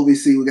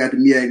 OVC. We got the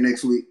MEAG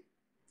next week.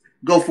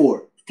 Go for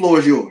it. Floor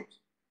is yours.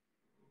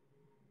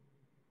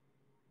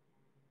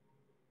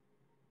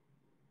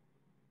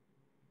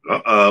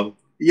 Uh-oh.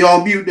 You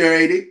on mute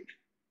there, AD.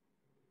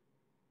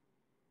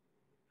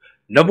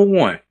 Number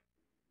one,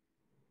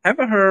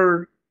 haven't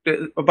heard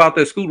about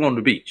that school on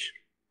the beach.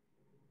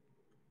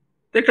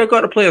 They're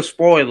going to play a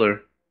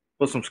spoiler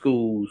for some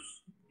schools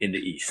in the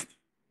East.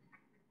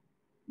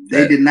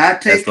 They did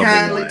not take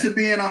kindly to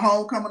being a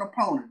homecoming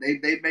opponent.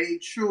 They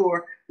made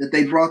sure that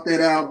they brought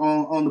that out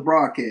on the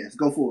broadcast.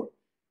 Go for it.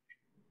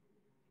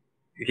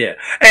 Yeah.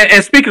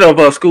 And speaking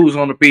of schools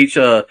on the beach,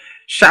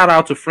 shout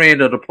out to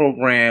friend of the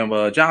program,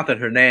 Jonathan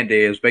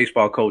Hernandez,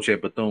 baseball coach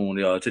at Bethune.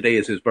 Today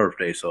is his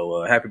birthday,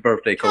 so happy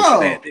birthday, Coach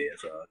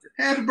Hernandez.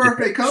 Happy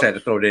birthday, Coach. Just had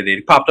to throw that in.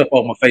 It popped up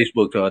on my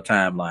Facebook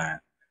timeline.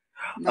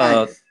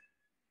 Nice.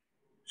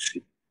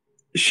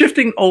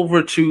 Shifting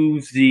over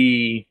to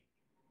the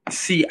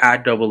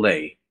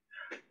CIAA,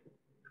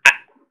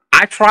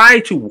 I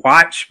tried to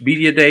watch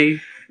Media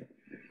Day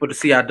for the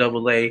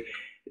CIAA.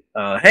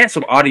 Had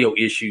some audio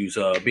issues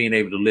being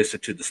able to listen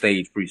to the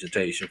stage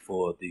presentation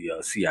for the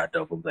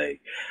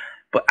CIAA.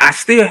 But I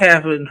still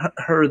haven't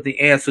heard the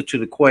answer to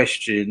the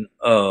question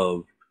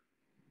of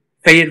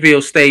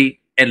Fayetteville State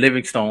and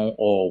Livingstone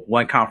or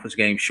one conference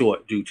game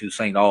short due to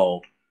St.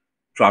 Aug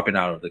dropping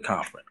out of the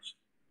conference.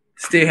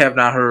 Still have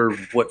not heard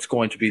what's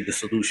going to be the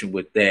solution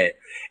with that,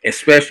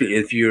 especially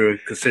if you're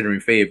considering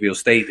Fayetteville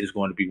State is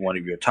going to be one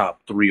of your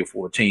top 3 or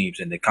 4 teams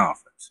in the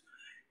conference.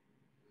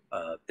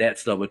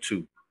 That's number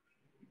 2.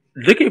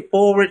 Looking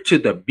forward to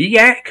the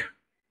BAC.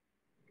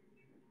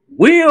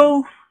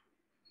 Will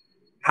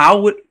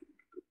Howard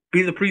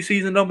be the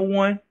preseason number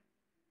 1?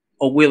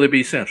 or will it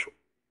be Central?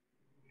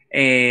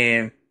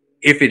 And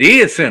if it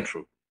is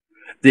Central,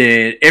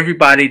 then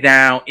everybody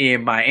down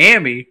in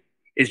Miami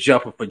is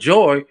jumping for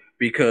joy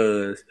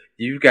because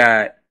you've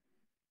got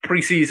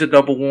preseason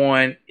number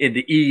 1 in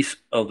the East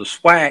of the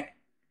SWAC,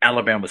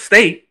 Alabama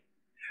State,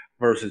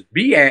 versus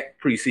BAC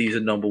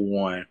preseason number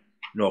 1,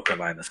 North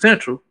Carolina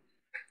Central,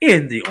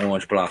 in the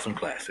Orange Blossom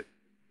Classic.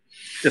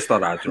 Just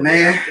thought I'd throw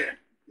that out there.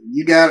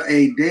 You got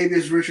a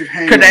Davis Richard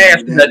hangover. Could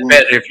ask that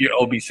better if you're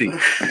OBC.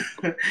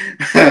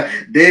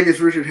 Davis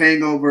Richard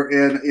hangover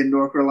in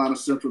North Carolina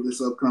Central this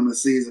upcoming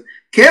season.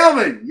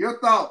 Kelvin, your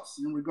thoughts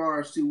in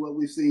regards to what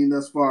we've seen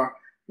thus far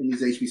from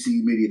these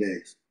HBCU Media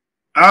Days?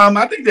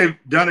 I think they've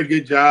done a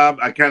good job.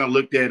 I kind of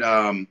looked at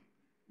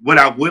what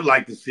I would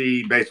like to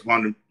see based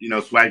on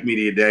SWAC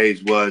Media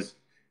Days was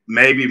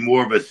maybe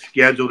more of a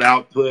scheduled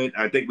output.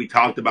 I think we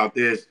talked about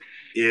this.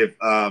 If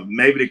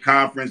maybe the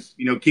conference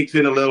kicks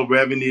in a little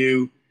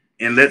revenue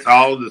and lets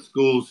all of the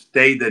schools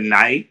stay the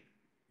night,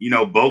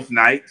 both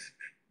nights.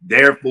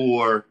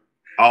 Therefore,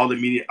 all the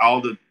media,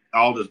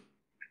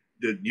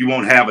 you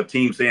won't have a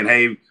team saying,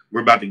 "Hey,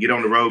 we're about to get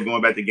on the road,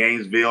 going back to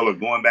Gainesville, or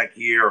going back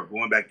here, or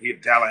going back here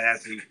to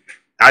Tallahassee."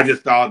 I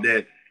just thought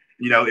that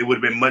it would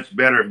have been much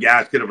better if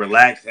guys could have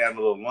relaxed, had a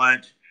little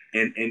lunch,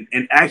 and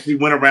actually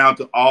went around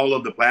to all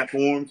of the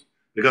platforms,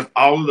 because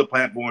all of the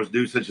platforms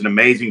do such an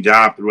amazing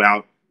job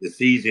throughout the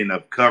season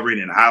of covering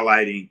and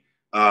highlighting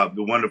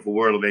the wonderful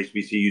world of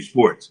HBCU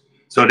sports.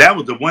 So that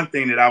was the one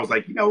thing that I was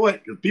like, you know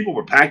what? Because people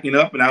were packing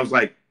up, and I was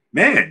like,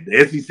 man,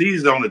 the SEC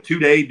is on a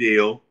 2-day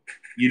deal,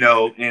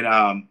 and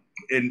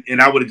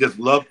I would have just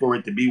loved for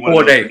it to be one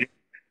 4-day.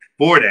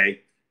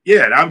 4-day.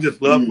 Yeah, and I would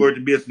just love for it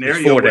to be a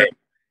scenario where,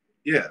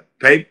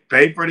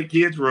 pay for the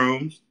kids'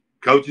 rooms,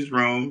 coaches'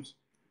 rooms,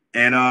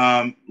 and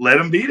let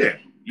them be there,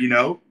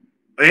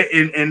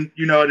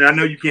 And I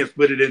know you can't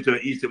split it into an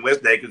East and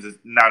West day because it's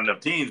not enough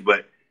teams,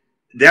 but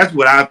that's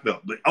what I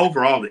felt. But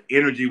overall, the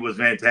energy was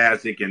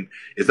fantastic, and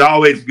it's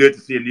always good to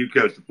see a new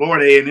coach. The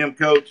Florida A&M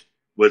coach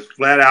was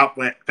flat out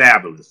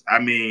fabulous. I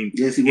mean,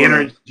 yes, he was.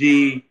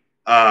 Energy,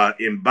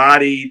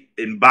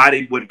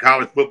 embodied what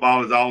college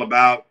football is all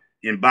about,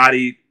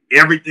 embodied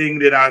everything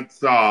that I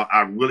saw.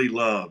 I really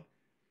loved,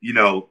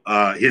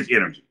 his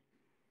energy.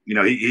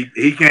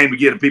 He came to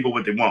give the people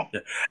what they want. Yeah.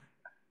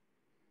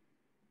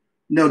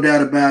 No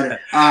doubt about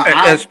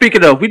it.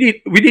 Speaking of, we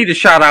need to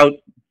shout out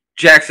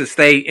Jackson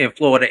State and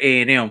Florida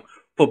A&M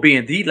for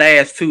being the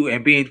last two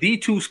and being the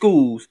two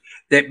schools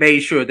that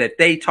made sure that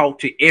they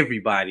talked to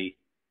everybody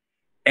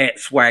at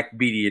SWAC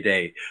Media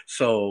Day.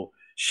 So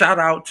shout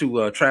out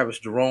to Travis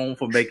Jerome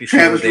for making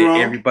sure that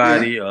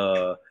everybody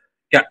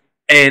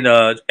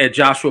and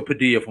Joshua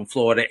Padilla from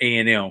Florida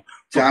A&M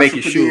for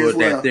making sure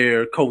that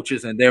their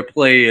coaches and their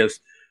players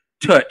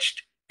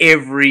touched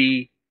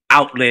every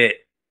outlet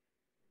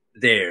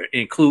there,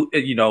 even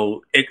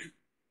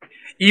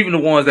the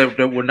ones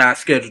that were not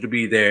scheduled to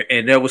be there.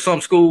 And there were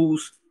some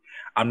schools,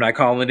 I'm not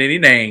calling any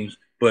names,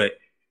 but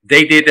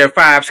they did their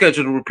 5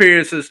 scheduled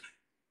appearances,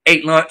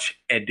 ate lunch,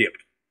 and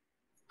dipped.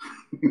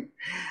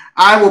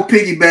 I will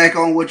piggyback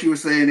on what you were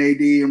saying,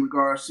 AD, in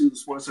regards to the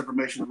sports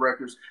information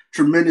directors.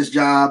 Tremendous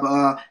job.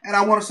 And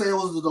I want to say it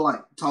was a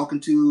delight talking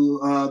to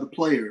the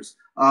players,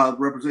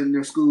 representing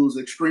their schools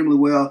extremely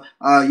well.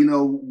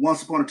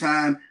 Once upon a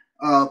time,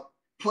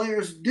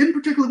 players didn't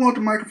particularly want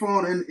the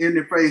microphone in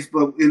their face,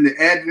 but in the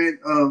advent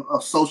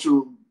of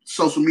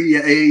social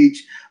media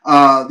age,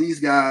 these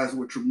guys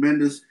were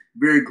tremendous,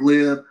 very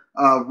glib,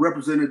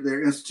 represented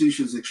their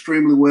institutions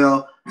extremely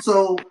well.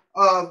 So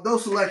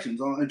those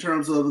selections in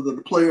terms of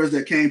the players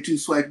that came to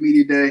SWAC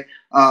Media Day,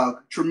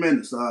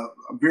 tremendous.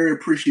 I'm very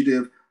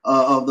appreciative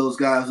of those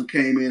guys who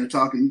came in and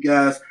talking. You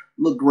guys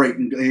look great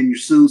in your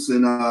suits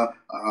and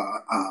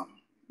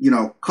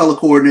color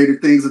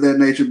coordinated, things of that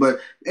nature, but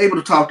able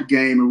to talk the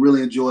game and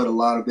really enjoyed a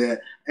lot of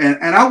that.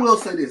 And I will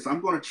say this,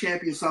 I'm going to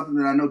champion something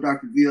that I know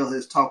Dr. Ville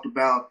has talked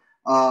about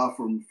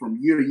from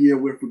year to year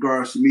with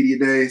regards to media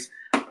days.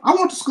 I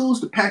want the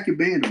schools to pack your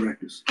band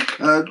directors.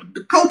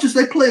 The coaches,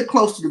 they play it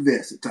close to the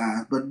vest at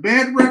times, but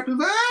band directors,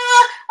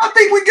 I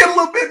think we get a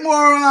little bit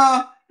more,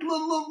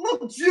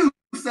 little juice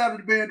out of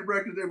the band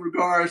directors in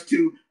regards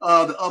to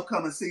the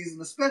upcoming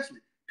season, especially.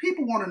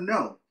 People want to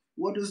know,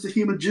 what is the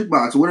human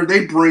jukebox? What are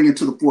they bringing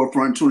to the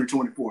forefront in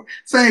 2024?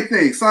 Same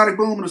thing, Sonic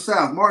Boom in the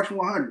South, March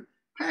 100.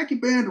 Pack your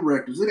band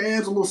directors. It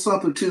adds a little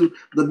something to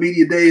the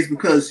media days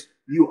because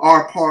you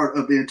are part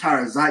of the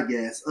entire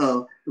zeitgeist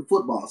of the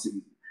football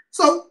season.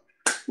 So,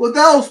 with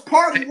those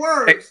parting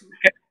words.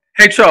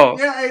 Hey Charles.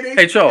 Yeah, AD,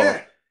 hey Charles.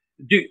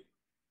 Yeah.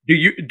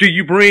 Do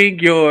you bring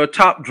your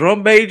top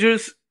drum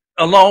majors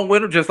along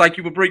with them, just like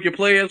you would bring your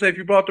players if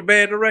you brought the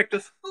band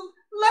directors?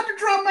 Let the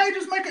drum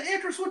majors make an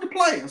interest with the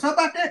players. How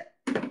about that?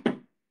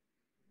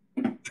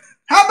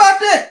 How about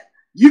that?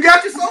 You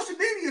got your social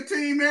media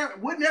team there.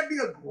 Wouldn't that be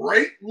a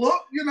great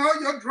look?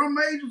 Your drum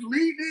majors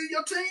leading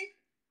your team.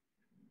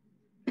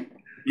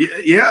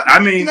 Yeah. I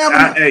mean,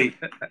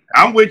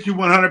 I'm with you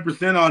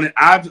 100% on it.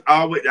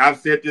 I've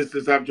said this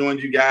since I've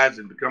joined you guys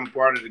and become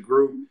part of the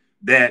group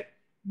that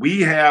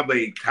we have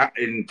an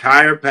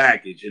entire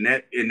package, and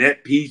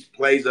that piece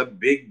plays a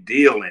big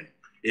deal in it.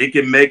 It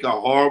can make a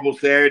horrible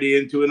Saturday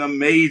into an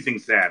amazing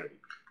Saturday.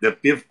 The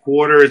fifth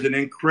quarter is an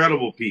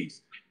incredible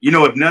piece. You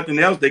know, if nothing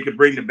else, they could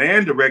bring the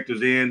band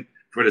directors in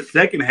for the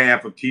second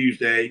half of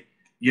Tuesday,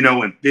 you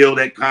know, and fill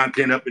that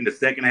content up in the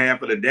second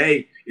half of the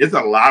day. It's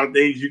a lot of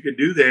things you could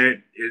do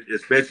there,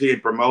 especially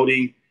in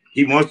promoting.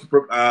 They want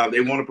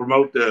to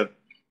promote the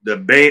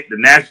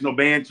national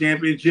band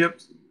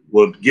championships.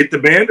 Well, get the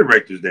band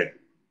directors there.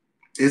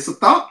 It's a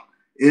thought.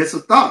 It's a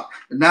thought.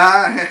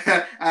 Nah,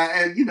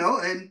 and you know,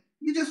 and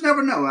you just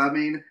never know. I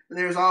mean,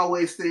 there's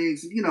always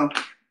things, you know,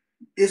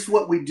 it's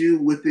what we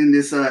do within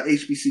this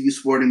HBCU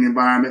sporting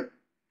environment.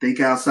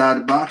 Think outside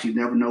the box. You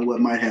never know what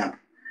might happen.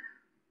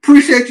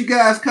 Appreciate you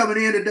guys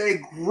coming in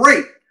today.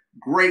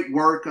 Great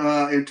work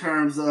in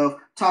terms of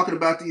talking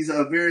about these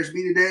various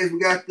media days. We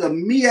got the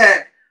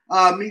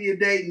MEAC Media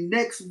Day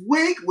next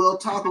week. We'll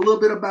talk a little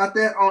bit about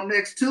that on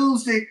next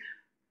Tuesday.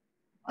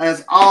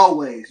 As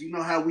always, you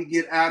know how we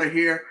get out of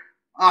here.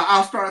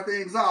 I'll start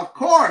things off. Of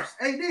course,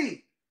 AD.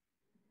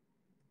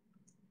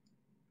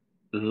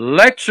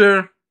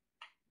 Lecture.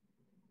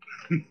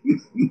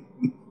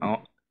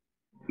 Oh.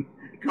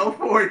 Go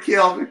for it,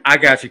 Kelvin. I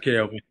got you,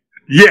 Kelvin.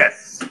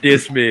 Yes.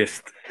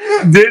 Dismissed.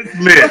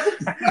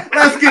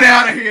 Let's get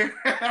out of here.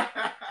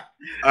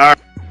 All right.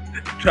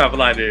 Travel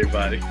light,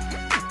 everybody.